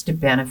authors to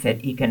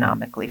benefit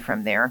economically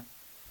from their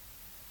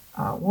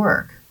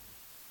work.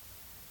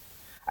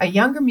 A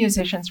younger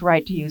musician's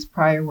right to use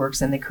prior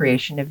works in the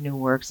creation of new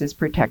works is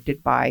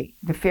protected by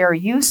the fair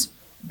use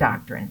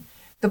doctrine.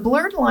 The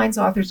Blurred Lines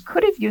authors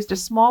could have used a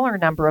smaller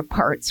number of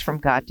parts from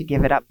Got to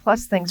Give It Up,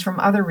 plus things from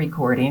other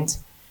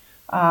recordings,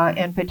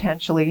 and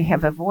potentially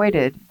have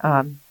avoided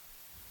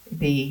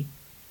the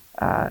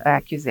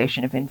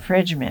accusation of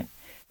infringement.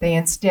 They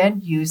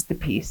instead used the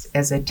piece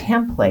as a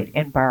template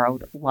and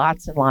borrowed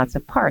lots and lots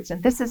of parts.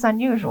 And this is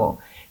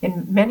unusual.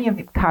 In many of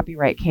the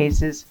copyright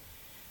cases,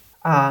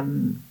 are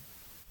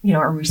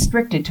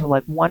restricted to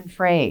like one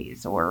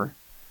phrase or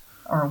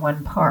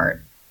one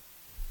part.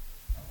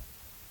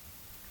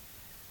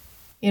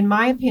 In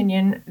my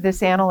opinion,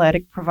 this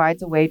analytic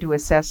provides a way to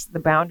assess the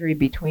boundary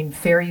between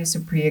fair use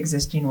of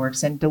pre-existing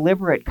works and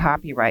deliberate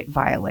copyright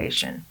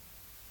violation.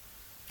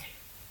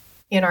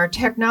 In our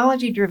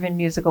technology-driven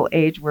musical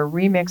age where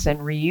remix and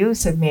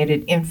reuse have made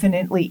it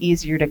infinitely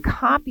easier to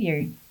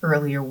copy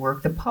earlier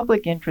work, the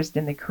public interest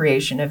in the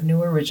creation of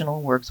new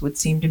original works would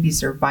seem to be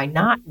served by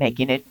not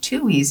making it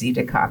too easy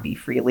to copy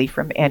freely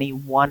from any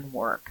one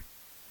work.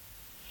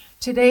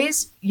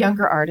 Today's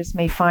younger artists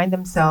may find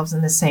themselves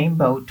in the same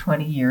boat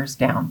 20 years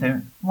down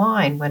the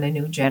line when a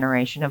new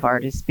generation of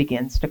artists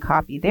begins to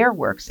copy their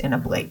works in a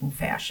blatant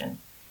fashion.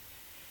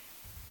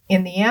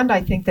 In the end,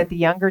 I think that the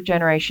younger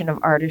generation of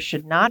artists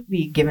should not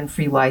be given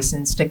free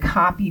license to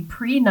copy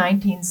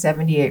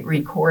pre-1978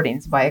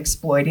 recordings by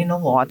exploiting a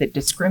law that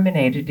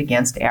discriminated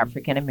against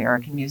African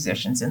American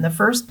musicians in the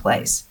first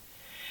place.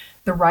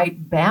 The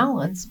right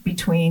balance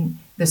between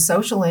the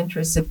social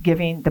interests of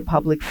giving the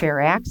public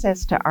fair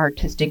access to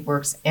artistic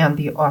works and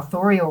the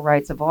authorial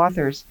rights of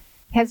authors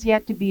has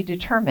yet to be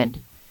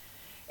determined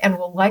and is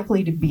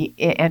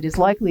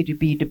likely to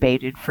be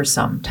debated for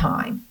some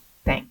time.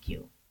 Thank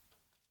you.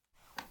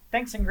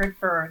 Thanks, Ingrid,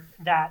 for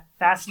that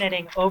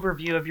fascinating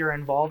overview of your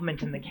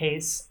involvement in the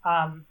case.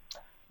 I'm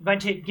going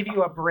to give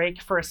you a break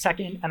for a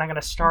second, and I'm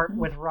going to start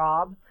with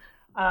Rob.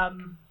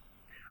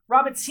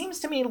 Rob, it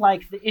seems to me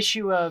like the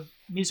issue of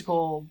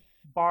musical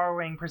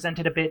borrowing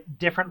presented a bit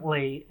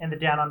differently in the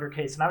Down Under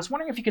case, and I was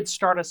wondering if you could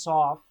start us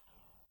off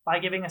by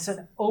giving us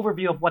an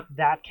overview of what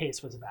that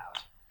case was about.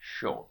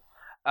 Sure.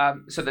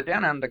 So the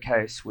Down Under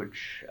case,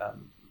 which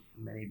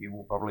many of you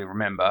will probably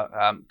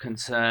remember,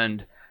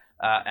 concerned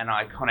an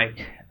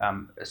iconic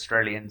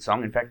Australian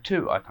song, in fact,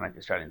 two iconic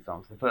Australian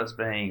songs. The first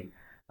being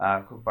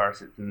Kookaburra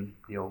Sits in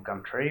the Old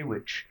Gum Tree,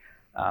 which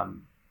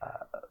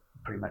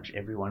pretty much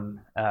everyone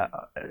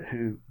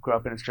who grew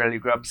up in Australia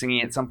grew up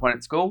singing at some point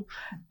at school,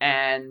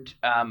 and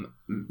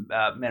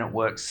Men at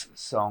Work's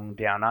song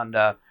Down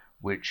Under,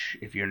 which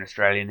if you're an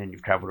Australian and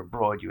you've travelled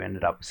abroad, you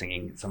ended up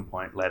singing at some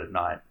point late at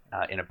night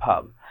in a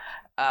pub.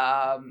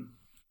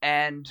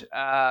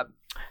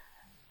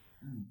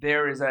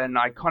 There is an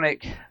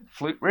iconic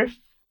flute riff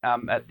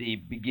at the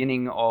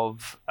beginning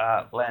of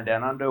Land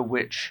Down Under,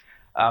 which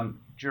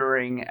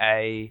during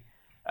a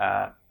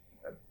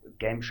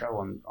game show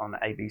on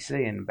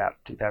ABC in about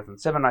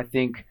 2007, I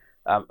think,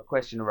 a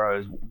question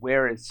arose: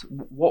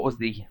 what was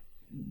the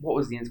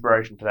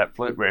inspiration for that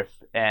flute riff?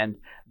 And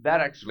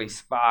that actually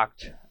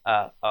sparked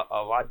a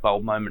light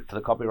bulb moment for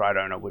the copyright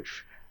owner,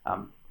 which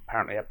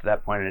apparently up to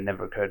that point it had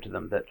never occurred to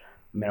them that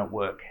Men at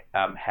Work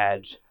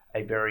had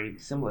a very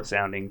similar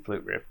sounding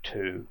flute riff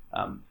to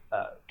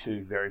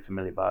two very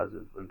familiar bars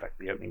of, in fact,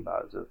 the opening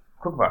bars of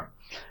Kookaburra.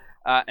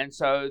 And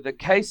so the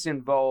case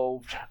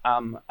involved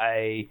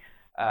a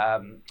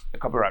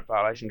copyright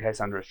violation case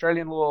under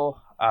Australian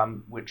law,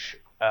 which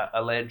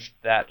alleged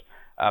that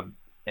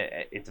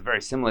it's a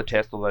very similar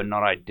test, although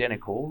not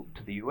identical,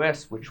 to the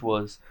US, which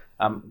was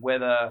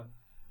whether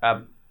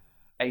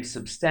a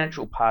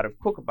substantial part of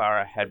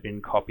Kookaburra had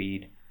been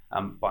copied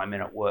by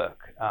Men at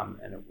Work.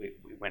 And we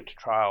went to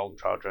trial. The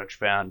trial judge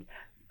found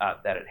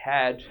that it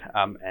had,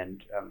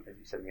 and as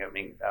you said in the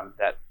opening,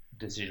 that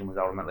decision was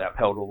ultimately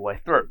upheld all the way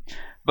through.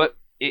 But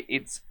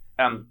it's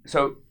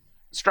so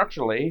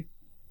structurally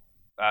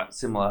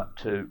similar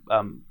to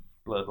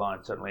Blurred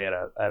Lines, certainly at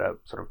a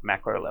sort of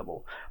macro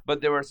level.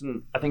 But there are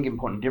some, I think,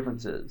 important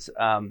differences.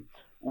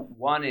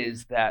 One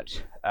is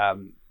that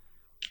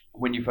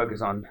when you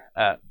focus on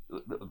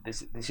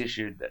this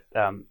issue that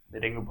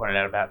Ingrid pointed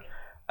out about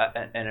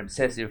an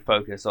obsessive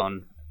focus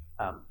on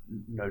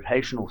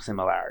notational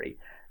similarity,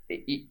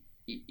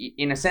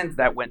 in a sense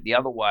that went the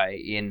other way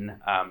in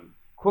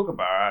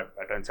Kookaburra.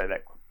 I don't say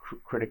that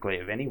critically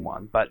of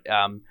anyone, but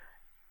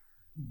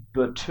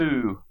the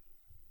two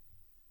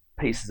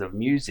pieces of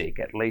music,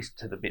 at least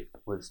to the bit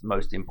that was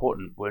most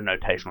important, were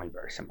notationally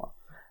very similar.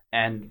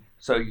 And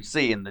so you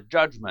see in the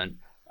judgment,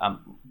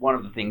 one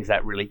of the things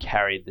that really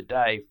carried the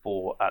day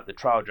for the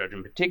trial judge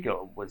in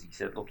particular was he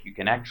said, look, you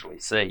can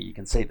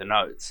see the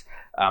notes,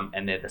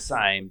 and they're the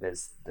same.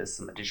 There's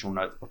some additional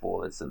notes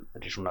before, there's some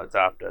additional notes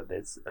after,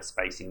 there's a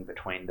spacing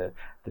between the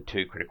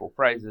two critical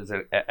phrases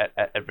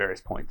at various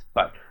points.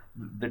 But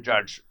the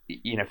judge,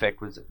 in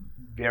effect, was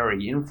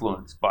very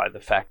influenced by the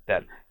fact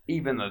that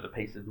even though the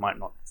pieces might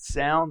not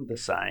sound the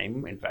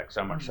same, in fact,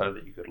 so much so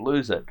that you could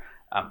lose it,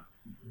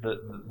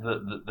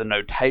 the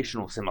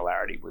notational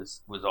similarity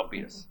was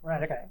obvious.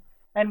 Right. Okay.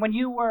 And when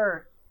you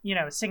were,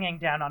 singing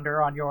Down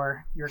Under on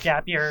your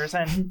gap years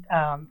and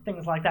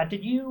things like that,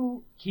 did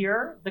you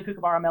hear the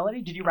Kookaburra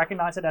melody? Did you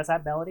recognize it as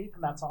that melody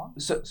from that song?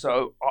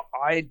 So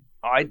I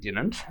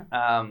didn't,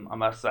 I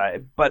must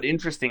say. But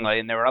interestingly,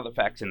 and there are other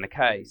facts in the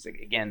case.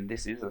 Again,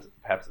 this is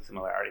perhaps a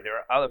similarity. There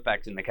are other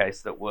facts in the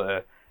case that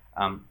were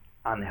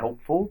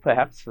unhelpful,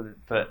 perhaps for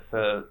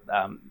the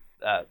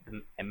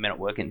Men at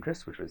Work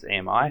interest, which was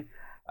EMI,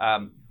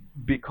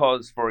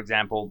 because, for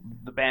example,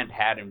 the band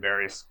had in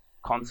various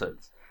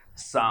concerts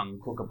sung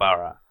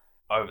Kookaburra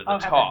over the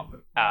top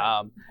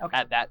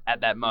at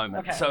that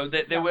moment. Okay. So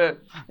there were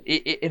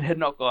it had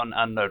not gone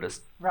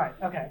unnoticed. Right.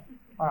 Okay.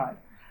 All right.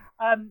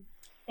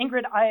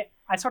 Ingrid, I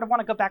sort of want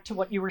to go back to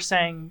what you were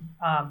saying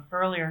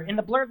earlier. In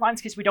the Blurred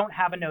Lines case, we don't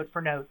have a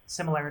note-for-note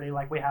similarity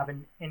like we have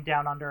in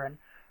Down Under. And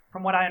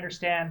from what I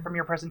understand from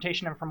your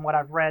presentation and from what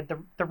I've read,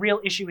 the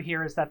real issue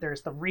here is that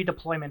there's the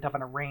redeployment of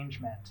an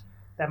arrangement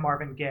that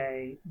Marvin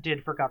Gaye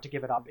did for Got to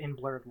Give It Up in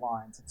Blurred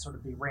Lines. It's sort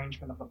of the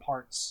arrangement of the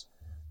parts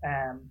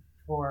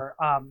for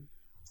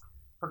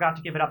Got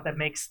to Give It Up that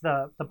makes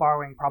the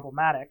borrowing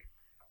problematic.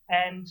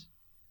 And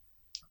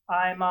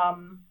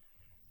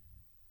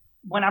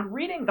when I'm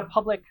reading the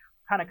public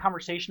kind of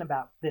conversation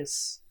about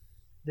this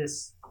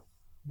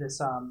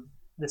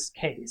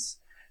case,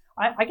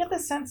 I get the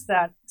sense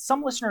that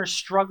some listeners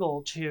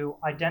struggle to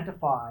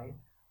identify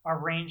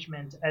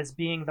arrangement as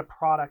being the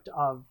product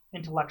of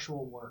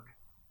intellectual work,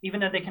 even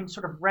though they can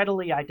sort of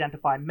readily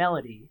identify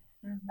melody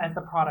as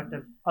the product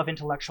of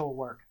intellectual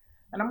work.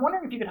 And I'm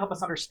wondering if you could help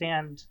us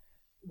understand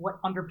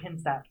what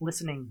underpins that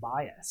listening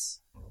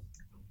bias.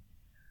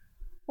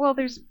 Well,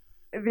 there's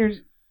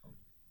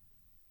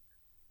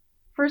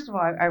first of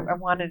all, I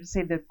wanted to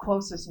say the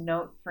closest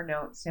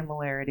note-for-note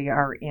similarity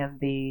are in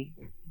the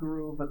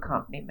groove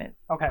accompaniment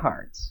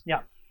parts.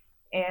 Yeah.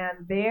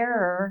 And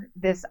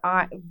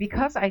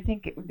because I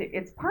think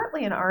it's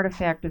partly an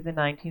artifact of the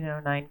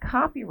 1909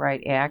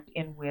 Copyright Act,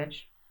 in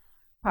which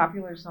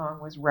popular song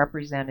was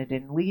represented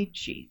in lead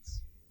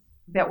sheets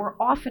that were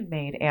often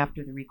made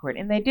after the record,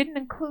 and they didn't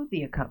include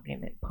the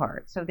accompaniment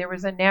part. So there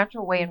was a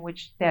natural way in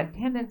which that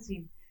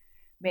tendency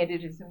made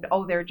it assumed,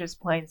 they're just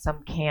playing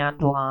some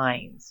canned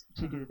lines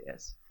to do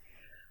this.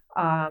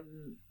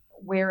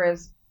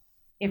 Whereas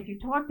if you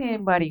talk to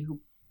anybody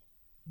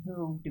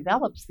who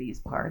develops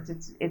these parts,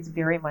 it's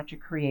very much a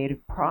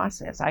creative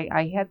process.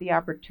 I had the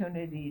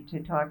opportunity to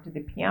talk to the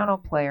piano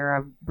player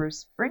of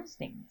Bruce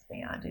Springsteen's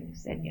band, and he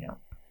said,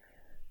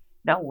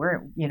 no,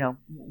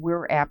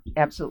 we're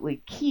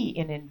absolutely key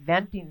in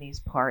inventing these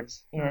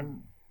parts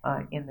in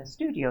the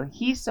studio.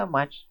 He's so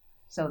much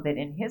so that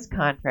in his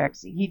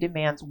contracts, he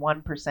demands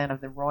 1% of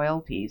the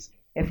royalties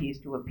if he's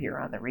to appear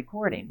on the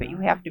recording. But you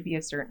have to be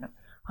a certain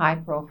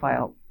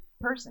high-profile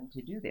person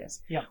to do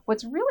this. Yeah.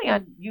 What's really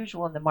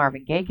unusual in the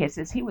Marvin Gaye case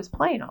is he was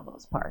playing all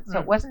those parts. So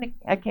it wasn't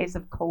a case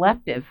of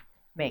collective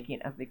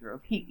making of the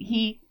groove.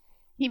 He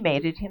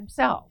made it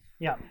himself.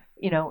 Yeah.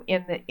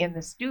 In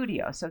the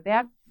studio. So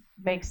that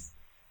makes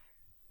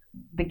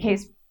the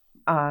case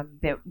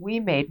that we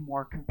made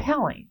more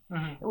compelling.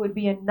 It would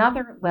be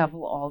another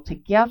level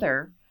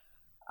altogether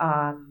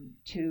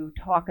to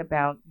talk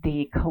about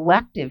the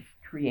collective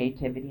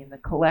creativity and the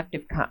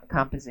collective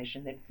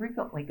composition that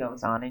frequently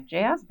goes on in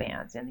jazz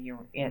bands in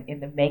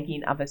the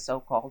making of a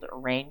so-called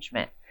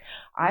arrangement.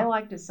 I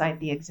like to cite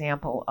the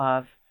example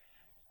of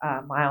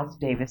Miles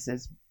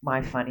Davis's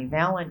My Funny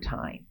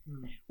Valentine,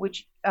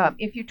 which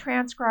if you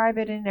transcribe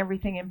it and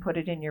everything and put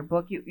it in your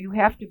book, you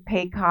have to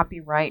pay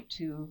copyright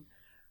to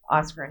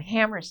Oscar and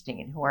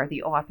Hammerstein, who are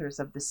the authors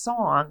of the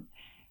song.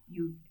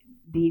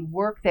 The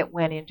work that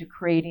went into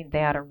creating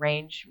that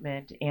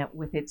arrangement and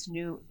with its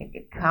new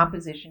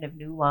composition of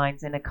new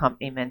lines and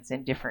accompaniments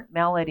and different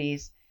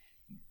melodies,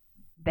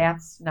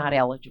 that's not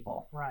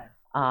eligible. Right.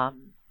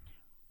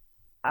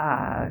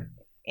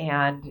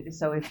 And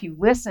so if you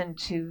listen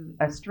to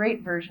a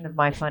straight version of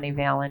My Funny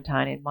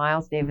Valentine in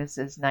Miles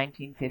Davis's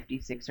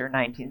 1956 or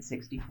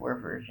 1964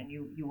 version,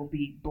 you will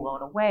be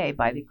blown away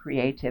by the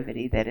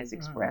creativity that is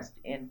expressed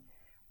in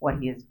what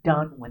he has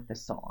done with the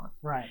song.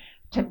 Right.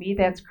 To me,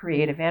 that's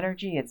creative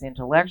energy. It's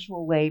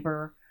intellectual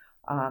labor.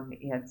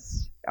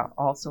 It's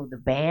also the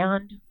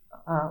band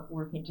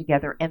working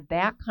together. And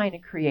that kind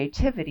of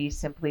creativity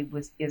simply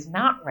is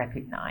not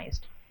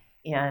recognized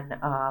in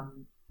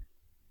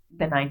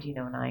the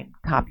 1909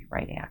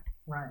 Copyright Act.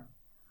 Right.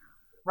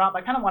 Rob,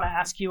 I kind of want to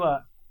ask you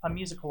a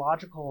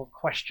musicological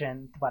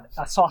question, but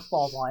a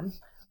softball one.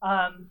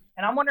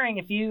 And I'm wondering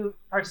if you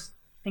are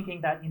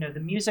thinking that, the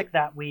music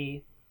that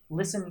we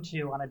listen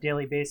to on a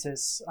daily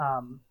basis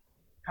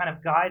kind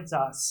of guides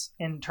us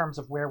in terms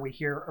of where we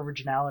hear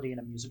originality in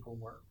a musical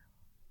work.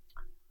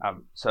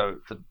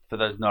 So for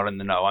those not in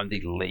the know, I'm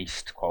the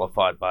least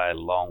qualified by a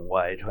long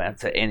way to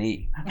answer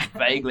any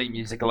vaguely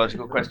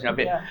musicological question up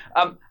here.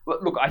 Yeah.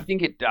 Look, I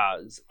think it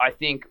does. I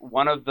think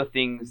one of the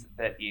things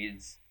that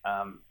is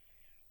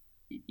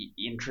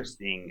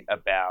interesting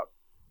about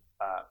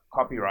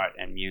copyright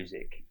and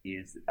music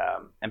is,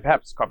 and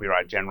perhaps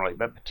copyright generally,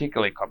 but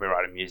particularly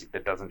copyright and music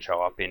that doesn't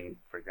show up in,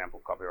 for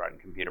example, copyright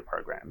and computer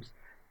programs,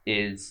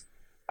 is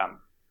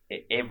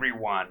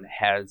everyone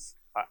has,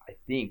 I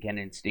think, an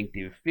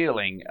instinctive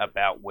feeling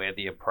about where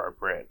the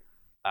appropriate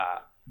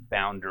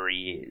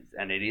boundary is.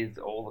 And it is,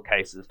 all the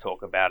cases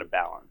talk about a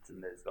balance,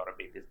 and there's got to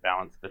be this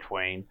balance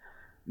between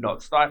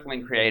not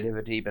stifling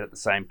creativity, but at the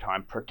same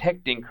time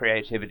protecting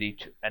creativity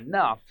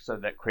enough so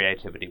that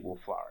creativity will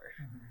flourish.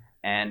 Mm-hmm.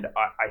 And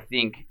I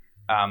think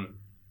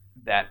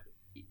that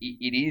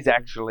it is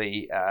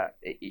actually,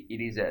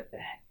 it is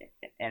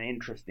an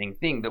interesting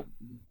thing that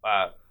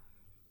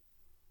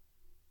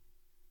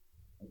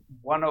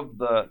one of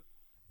the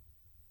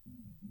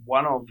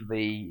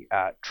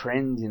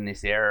trends in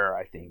this era,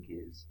 I think,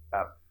 is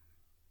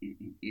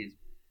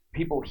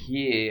people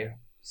hear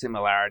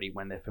similarity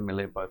when they're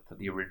familiar both to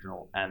the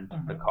original and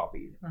the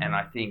copied. Mm-hmm. And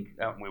I think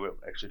we were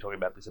actually talking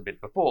about this a bit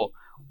before,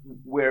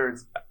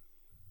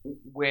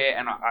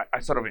 and I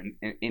sort of,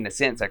 in a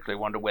sense, actually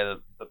wonder whether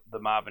the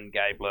Marvin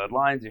Gaye Blurred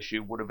Lines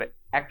issue would have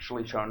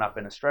actually shown up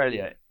in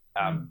Australia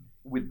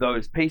with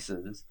those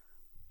pieces,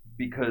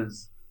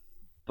 because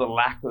the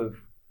lack of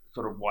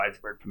sort of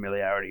widespread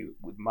familiarity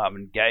with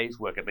Marvin Gaye's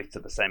work, at least to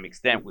the same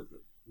extent, with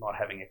not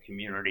having a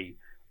community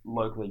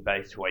locally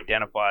based who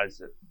identifies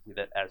with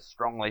it as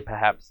strongly,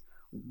 perhaps,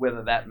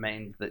 whether that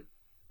means that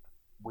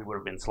we would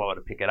have been slower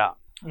to pick it up.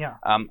 Yeah.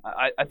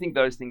 I think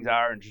those things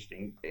are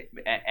interesting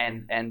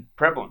and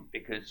prevalent,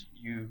 because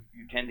you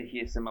tend to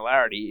hear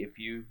similarity if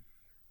you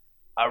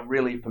are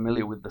really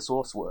familiar with the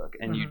source work,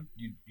 and you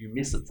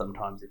miss it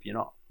sometimes if you're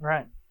not.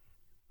 Right.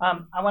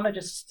 I want to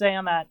just stay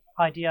on that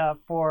idea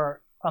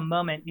for a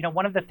moment.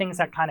 One of the things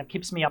that kind of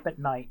keeps me up at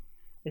night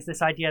is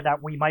this idea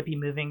that we might be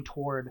moving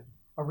toward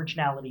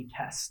originality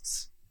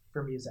tests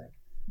for music.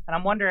 And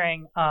I'm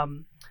wondering,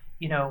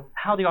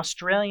 how the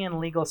Australian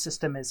legal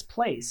system is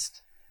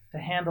placed to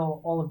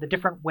handle all of the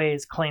different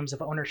ways claims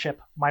of ownership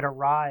might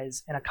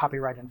arise in a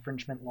copyright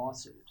infringement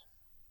lawsuit.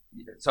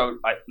 So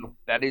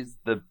that is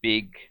the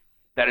big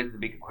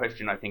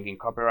question, I think, in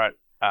copyright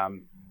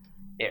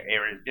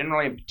areas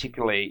generally, and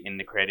particularly in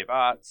the creative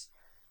arts.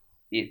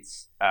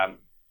 It's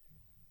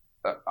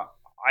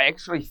I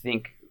actually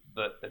think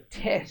that the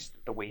test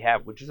that we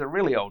have, which is a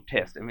really old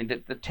test, I mean,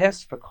 the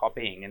test for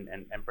copying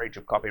and breach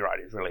of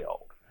copyright is really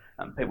old.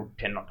 People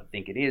tend not to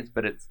think it is,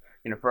 but it's,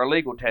 for a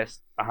legal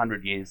test,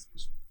 100 years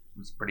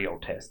was a pretty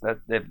old test.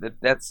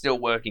 That's still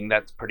working.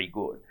 That's pretty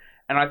good.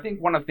 And I think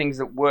one of the things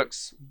that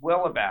works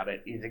well about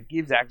it is it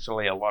gives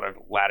actually a lot of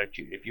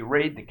latitude. If you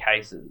read the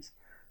cases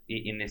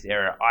in this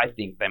area, I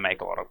think they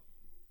make a lot of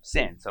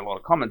sense, a lot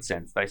of common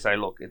sense. They say,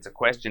 look, it's a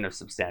question of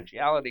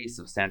substantiality.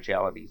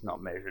 Substantiality is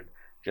not measured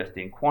just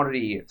in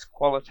quantity. It's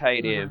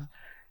qualitative.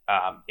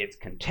 It's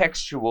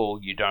contextual.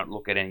 You don't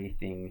look at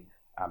anything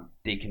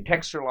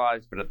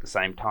decontextualized, but at the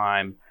same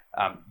time,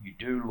 you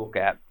do look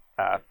at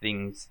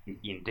things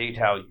in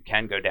detail. You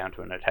can go down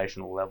to a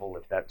notational level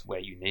if that's where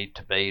you need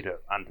to be to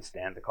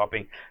understand the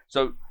copying.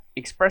 So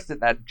expressed at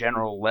that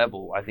general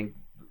level, I think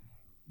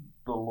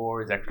the law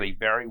is actually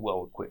very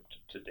well equipped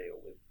to deal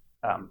with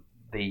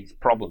these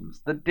problems.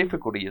 The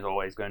difficulty is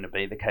always going to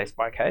be the case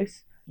by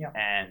case. Yeah.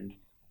 And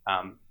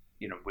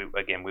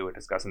we were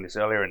discussing this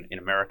earlier. In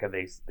America,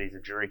 these are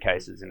jury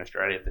cases. In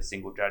Australia, they're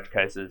single judge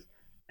cases.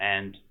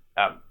 And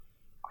I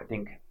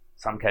think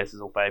some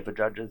cases will favour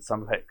judges,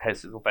 some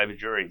cases will favour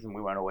juries, and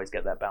we won't always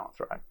get that balance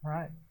right.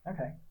 Right.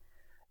 Okay.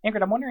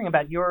 Ingrid, I'm wondering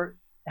about your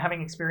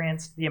having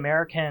experienced the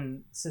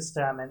American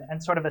system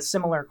and sort of a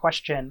similar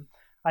question.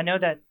 I know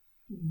that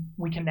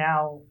we can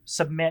now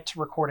submit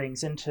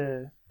recordings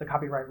into the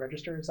Copyright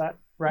Register. Is that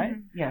right?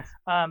 Mm-hmm. Yes.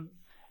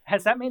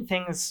 Has that made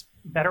things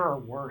better or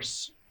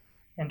worse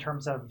in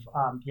terms of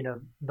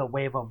the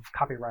wave of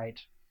copyright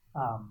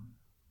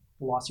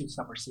lawsuits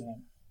that we're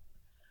seeing?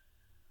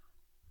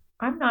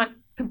 I'm not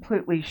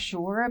completely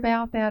sure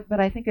about that, but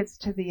I think it's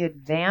to the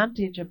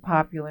advantage of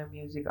popular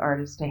music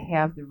artists to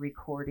have the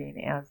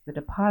recording as the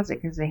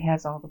deposit because it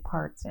has all the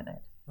parts in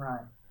it.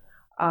 Right.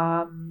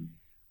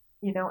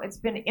 It's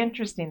been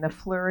interesting, the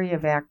flurry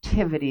of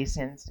activity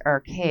since our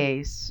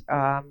case.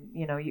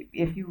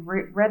 If you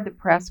read the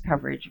press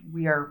coverage,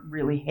 we are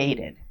really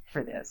hated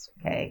for this,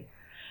 okay?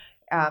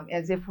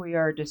 As if we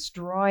are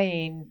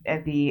destroying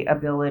the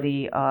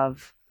ability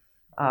of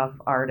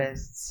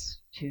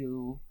artists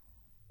to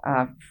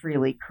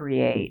freely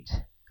create.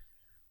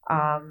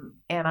 And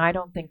I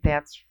don't think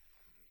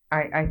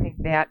I think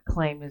that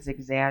claim is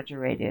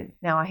exaggerated.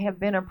 Now, I have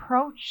been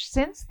approached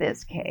since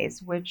this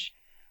case, which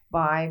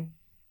by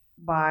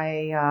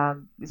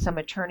some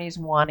attorneys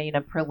wanting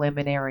a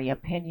preliminary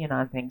opinion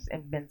on things,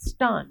 and been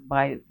stunned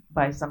by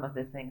some of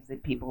the things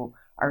that people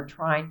are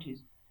trying to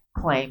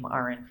claim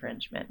are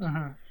infringement.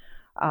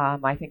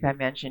 Mm-hmm. I think I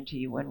mentioned to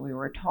you when we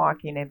were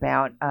talking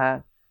about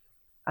a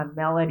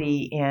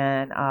melody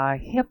in a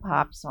hip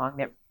hop song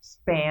that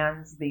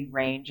spans the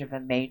range of a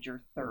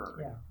major third.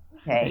 Yeah.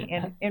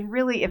 Okay, and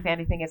really, if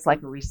anything, it's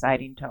like a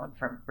reciting tone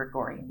from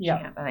Gregorian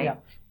chant.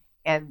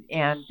 And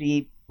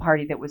the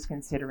party that was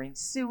considering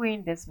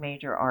suing this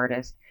major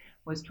artist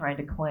was trying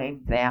to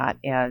claim that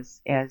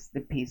as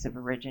the piece of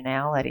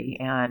originality,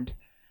 and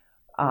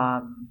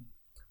I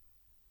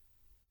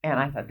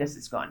thought this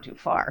has gone too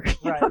far.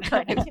 Right.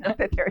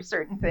 That there are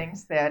certain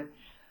things that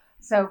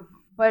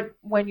but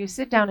when you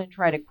sit down and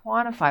try to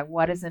quantify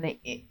what is an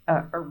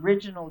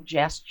original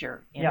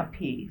gesture in a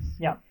piece,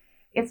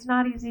 it's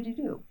not easy to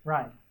do.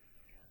 Right.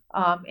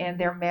 And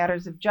there are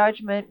matters of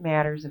judgment,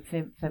 matters of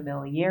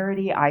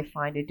familiarity. I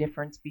find a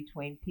difference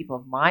between people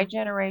of my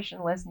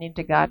generation listening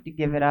to Got to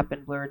Give It Up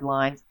and Blurred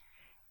Lines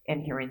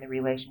and hearing the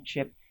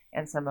relationship,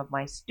 and some of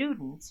my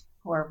students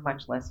who are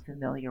much less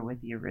familiar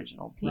with the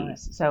original piece. Right.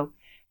 So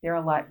there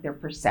are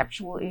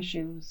perceptual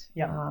issues.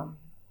 Yeah.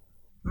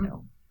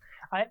 So.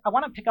 I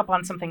want to pick up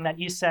on something that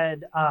you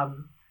said,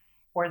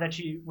 or that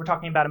you were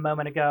talking about a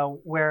moment ago,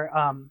 where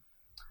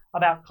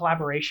about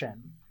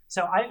collaboration.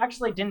 So I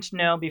actually didn't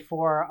know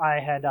before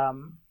I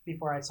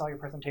saw your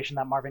presentation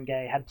that Marvin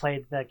Gaye had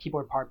played the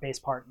keyboard part, bass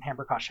part, and hand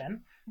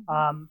percussion.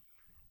 Mm-hmm.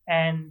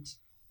 And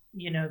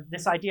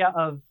this idea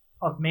of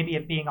maybe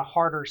it being a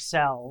harder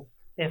sell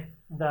if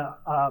the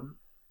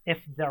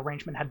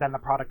arrangement had been the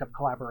product of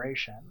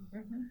collaboration.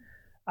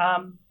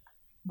 Mm-hmm.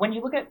 When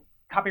you look at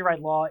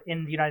copyright law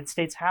in the United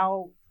States,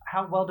 how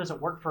well does it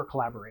work for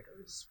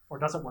collaborators, or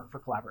does it work for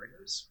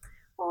collaborators?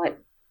 Well,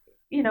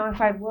 if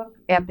I look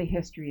at the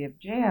history of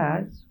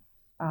jazz,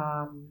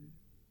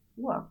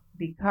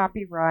 the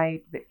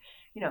copyright,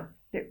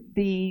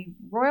 the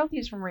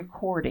royalties from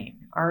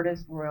recording,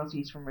 artist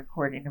royalties from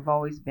recording have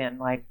always been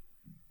like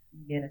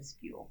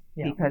minuscule,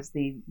 because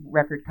the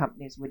record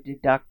companies would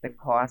deduct the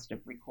cost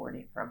of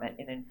recording from it.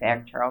 And in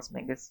fact, Charles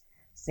Mingus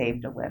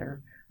saved a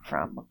letter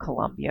from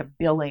Columbia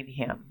billing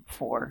him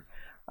for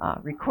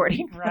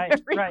recording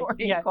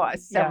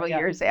costs several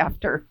years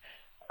after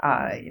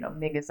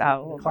Mingus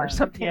album or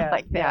something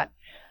like that.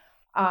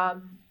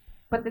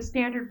 But the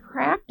standard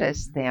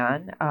practice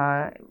then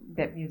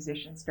that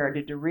musicians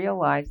started to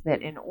realize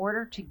that in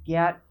order to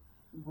get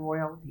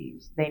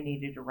royalties, they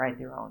needed to write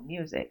their own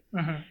music.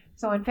 Mm-hmm.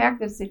 So in fact,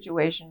 this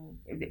situation,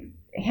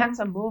 hence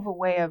a move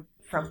away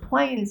from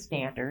playing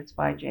standards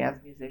by jazz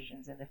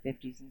musicians in the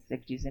 50s and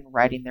 60s and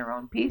writing their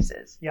own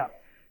pieces. Yeah.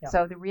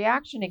 So the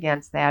reaction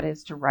against that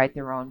is to write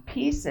their own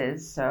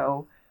pieces.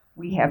 So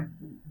we have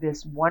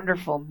this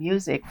wonderful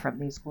music from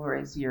these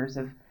glorious years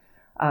of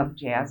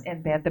jazz,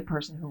 and then the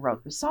person who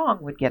wrote the song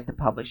would get the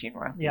publishing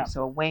royalties. Yeah.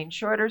 So a Wayne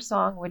Shorter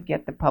song would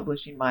get the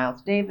publishing,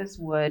 Miles Davis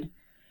would,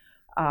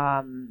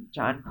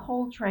 John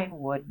Coltrane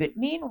would. But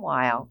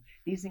meanwhile,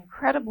 these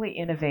incredibly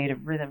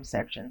innovative rhythm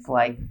sections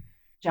like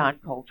John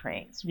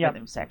Coltrane's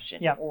rhythm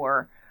section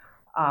or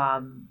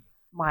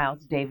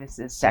Miles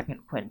Davis's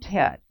second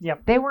quintet,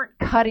 they weren't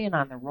cut in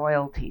on the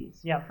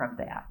royalties from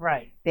that.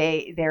 Right.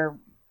 They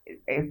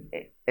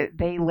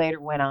later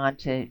went on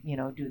to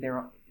do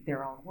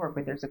their own work,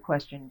 but there's a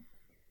question,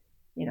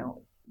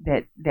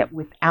 that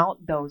without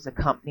those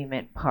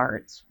accompaniment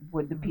parts,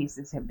 would the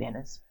pieces have been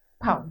as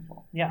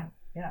powerful? Yeah.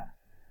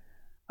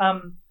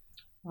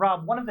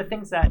 Rob, one of the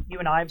things that you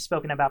and I have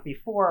spoken about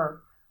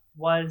before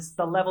was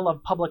the level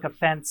of public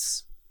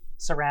offense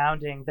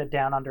surrounding the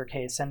Down Under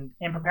case. And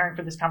in preparing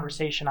for this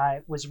conversation, I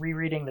was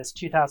rereading this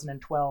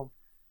 2012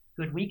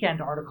 Good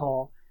Weekend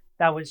article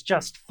that was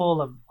just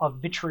full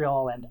of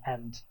vitriol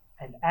and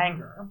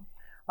anger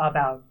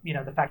about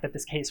the fact that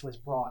this case was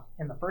brought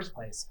in the first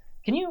place.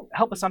 Can you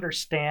help us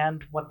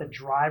understand what the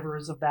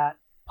drivers of that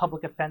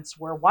public offense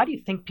were? Why do you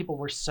think people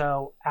were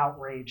so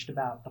outraged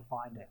about the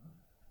finding?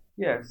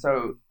 Yeah,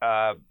 so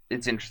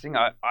it's interesting.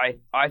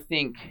 I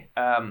think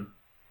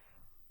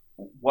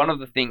one of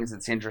the things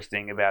that's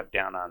interesting about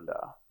Down Under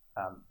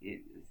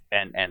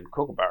and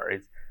Kookaburra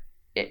is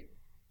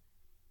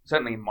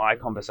certainly in my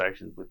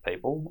conversations with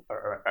people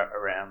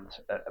around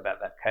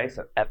about that case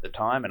at the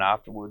time and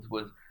afterwards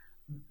was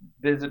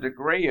there's a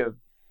degree of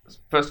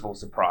first of all,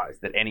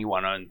 surprised that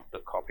anyone owned the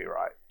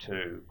copyright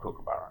to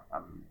Kookaburra.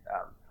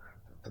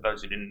 For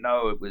those who didn't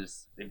know, it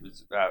was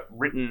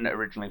written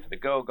originally for the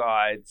Girl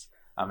Guides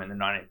in the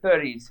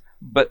 1930s,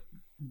 but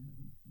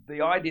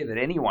the idea that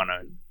anyone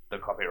owned the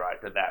copyright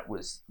to that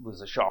was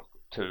a shock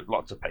to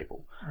lots of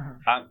people,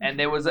 and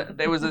there was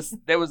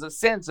a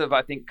sense of,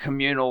 I think,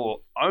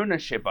 communal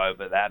ownership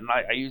over that, and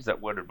I use that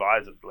word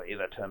advisedly,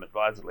 that term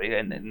advisedly,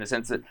 and in the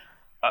sense that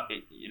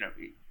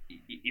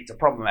it's a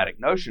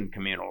problematic notion,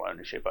 communal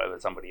ownership over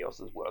somebody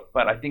else's work.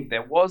 But I think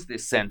there was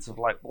this sense of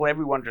like, well,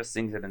 everyone just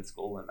sings it in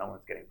school and no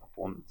one's getting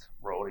performance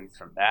royalties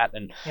from that.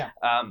 And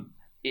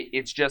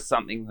it's just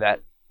something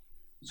that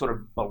sort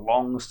of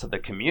belongs to the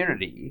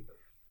community.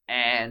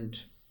 And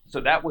so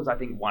that was, I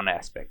think, one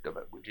aspect of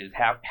it, which is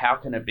how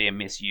can it be a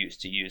misuse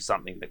to use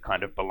something that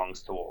kind of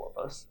belongs to all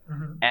of us?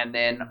 Mm-hmm. And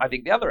then I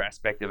think the other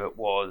aspect of it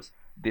was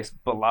this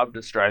beloved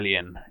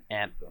Australian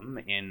anthem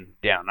in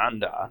Down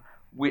Under,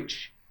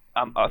 which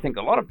I think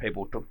a lot of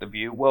people took the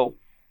view, well,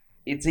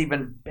 it's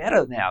even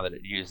better now that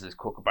it uses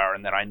Kookaburra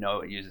and that I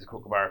know it uses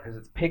Kookaburra because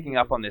it's picking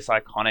up on this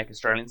iconic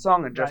Australian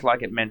song, and just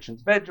like it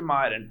mentions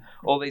Vegemite and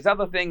all these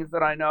other things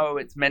that I know,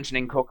 it's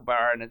mentioning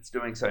Kookaburra and it's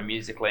doing so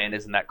musically, and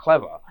isn't that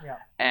clever? Yeah.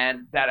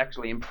 And that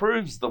actually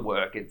improves the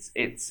work. It's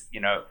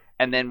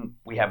and then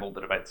we have all the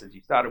debates as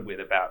you started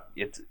with about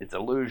its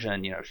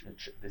illusion.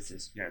 This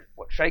is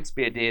what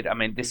Shakespeare did. I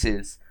mean, this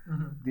is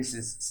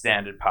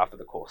standard par for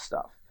the course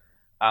stuff.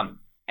 I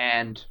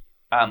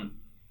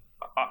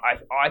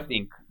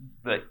think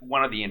that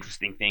one of the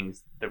interesting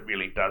things that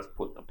really does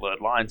put the Blurred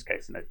Lines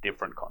case in a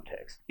different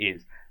context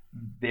is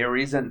there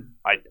isn't,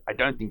 I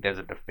don't think there's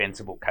a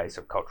defensible case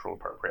of cultural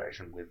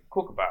appropriation with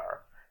Kookaburra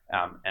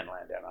and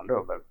Land Down Under,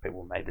 although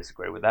people may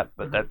disagree with that,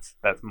 but that's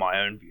my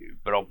own view.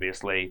 But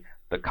obviously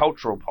the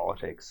cultural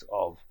politics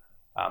of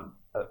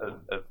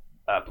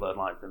Blurred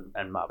Lines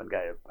and Marvin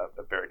Gaye are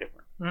very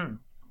different. Mm.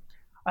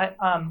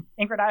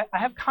 Ingrid, I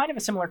have kind of a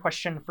similar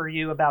question for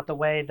you about the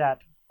way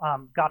that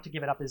Got to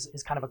Give It Up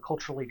is kind of a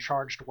culturally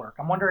charged work.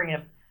 I'm wondering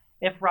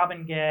if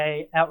Robin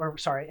Thicke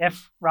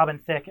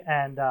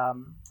and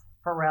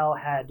Pharrell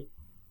had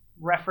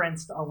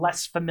referenced a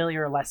less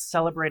familiar, less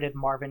celebrated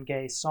Marvin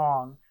Gaye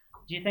song,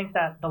 do you think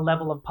that the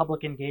level of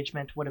public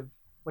engagement would have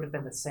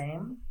been the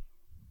same?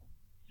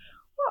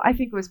 Well, I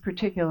think it was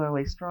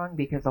particularly strong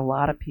because a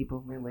lot of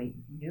people really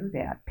knew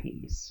that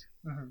piece.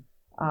 Mm-hmm.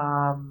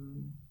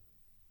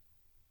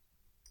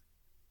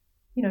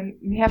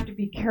 You have to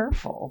be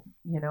careful,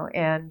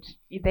 and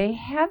they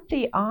had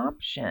the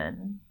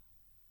option.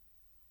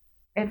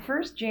 At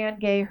first, Jan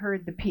Gay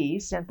heard the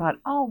piece and thought,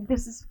 oh,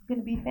 this is going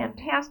to be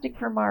fantastic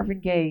for Marvin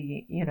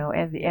Gaye,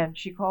 and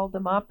she called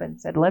them up and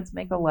said, let's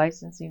make a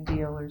licensing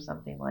deal or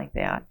something like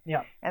that.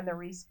 Yeah. And the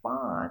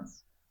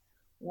response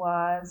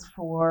was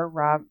for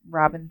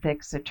Robin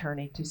Thicke's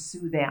attorney to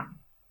sue them.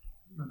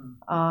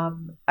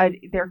 Mm-hmm.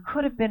 There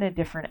could have been a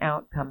different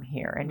outcome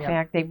here. In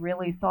fact, they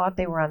really thought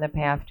they were on the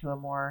path to a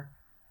more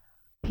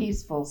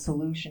peaceful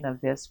solution of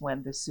this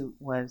when the suit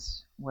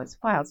was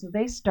filed. So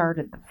they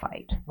started the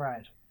fight.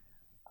 Right.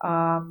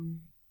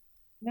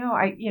 No,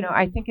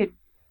 I think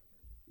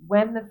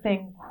when the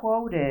thing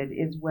quoted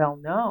is well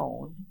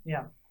known,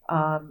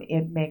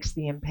 it makes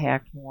the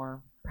impact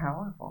more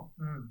powerful.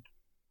 Mm.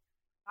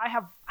 I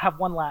have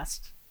one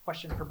last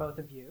question for both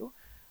of you.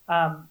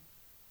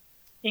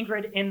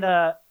 Ingrid, in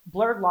the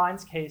Blurred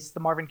Lines case,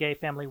 the Marvin Gaye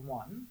family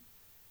won,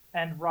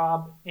 and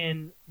Rob,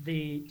 in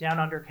the Down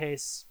Under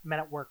case, Men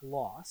at Work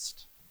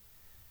lost.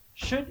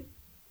 Should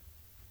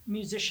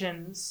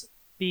musicians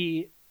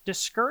be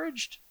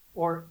discouraged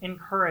or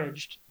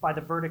encouraged by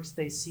the verdicts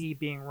they see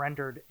being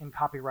rendered in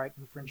copyright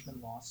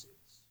infringement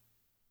lawsuits?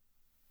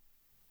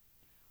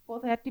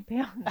 Well, that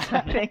depends.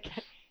 I think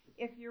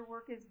if your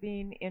work is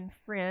being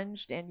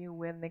infringed and you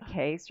win the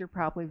case, you're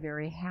probably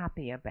very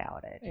happy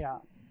about it. Yeah.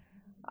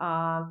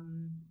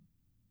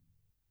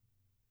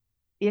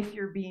 If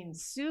you're being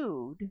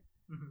sued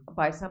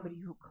by somebody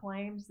who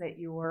claims that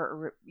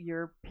your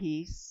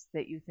piece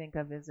that you think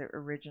of as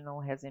original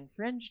has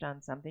infringed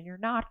on something, you're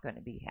not going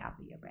to be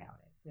happy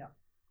about it. Yeah.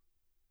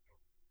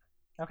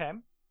 Okay,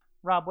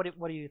 Rob,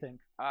 what do you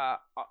think?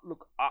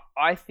 Look,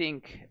 I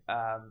think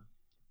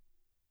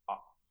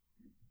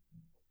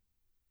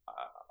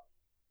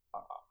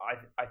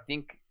I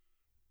think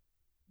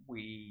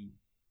we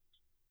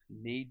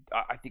need.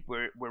 I think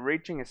we're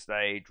reaching a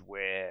stage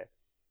where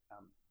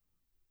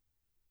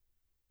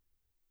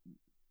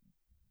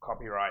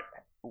copyright.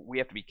 We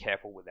have to be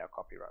careful with our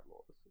copyright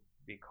laws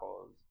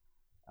because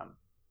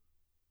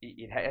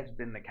it has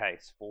been the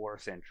case for a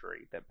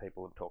century that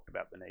people have talked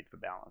about the need for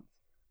balance.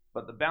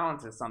 But the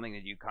balance is something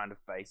that you kind of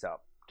face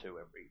up to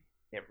every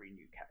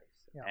new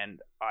case. Yeah. And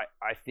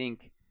I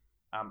think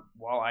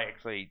while I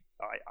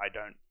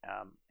don't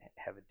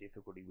have a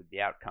difficulty with the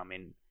outcome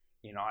in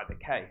either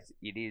case,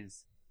 it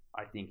is,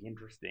 I think,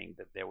 interesting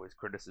that there was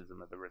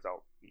criticism of the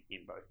result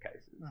in both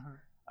cases. Uh-huh.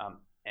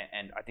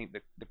 And I think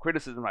the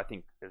criticism, I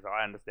think, as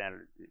I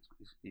understand it,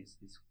 is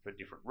for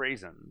different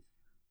reasons.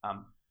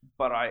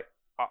 But I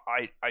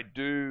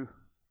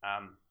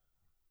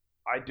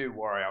I do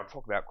worry. I'll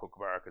talk about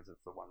Kookaburra because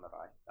it's the one that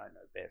I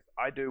know best.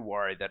 I do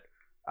worry that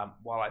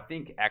while I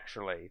think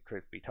actually,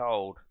 truth be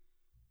told,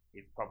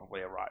 it's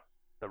probably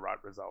the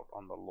right result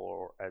on the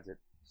law as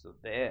it's sort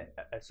of there,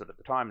 as sort of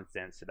the time it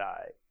stands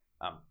today,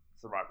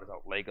 it's the right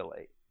result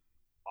legally.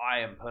 I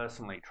am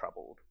personally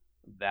troubled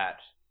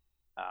that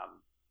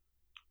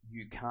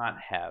you can't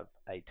have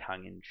a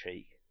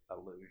tongue-in-cheek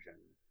allusion,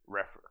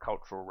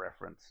 cultural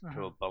reference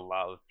to a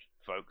beloved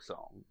folk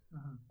song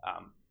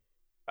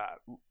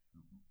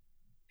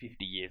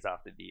 50 years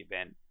after the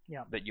event,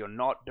 that you're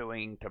not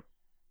doing to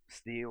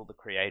steal the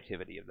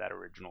creativity of that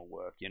original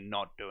work. You're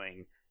not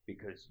doing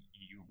because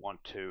you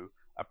want to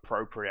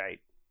appropriate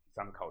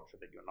some culture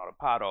that you're not a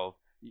part of.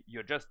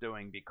 You're just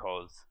doing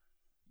because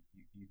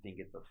you think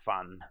it's a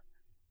fun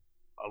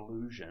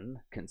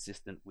allusion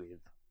consistent with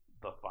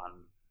the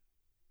fun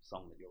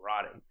song that you're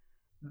writing.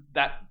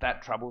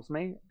 That troubles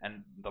me,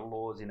 and the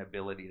law's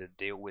inability to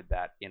deal with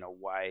that in a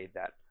way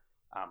that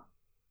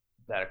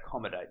that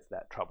accommodates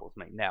that troubles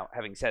me. Now,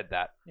 having said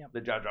that,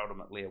 the judge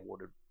ultimately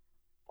awarded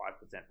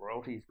 5%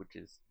 royalties, which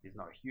is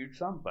not a huge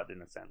sum, but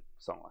in a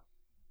song like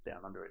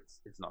Down Under,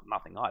 it's not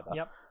nothing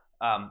either.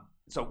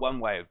 So one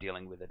way of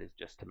dealing with it is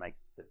just to make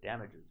the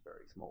damages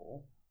very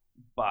small,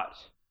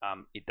 but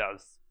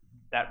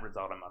that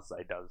result, I must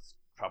say, does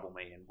trouble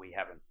me, and we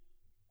haven't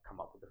come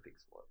up with a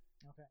fix for it.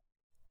 Okay.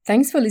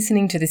 Thanks for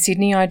listening to the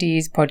Sydney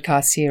Ideas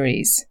podcast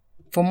series.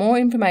 For more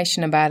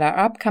information about our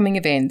upcoming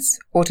events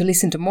or to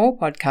listen to more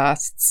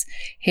podcasts,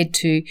 head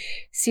to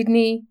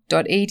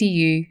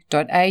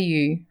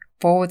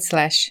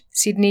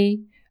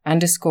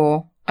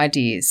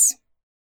sydney.edu.au/Sydney_ideas.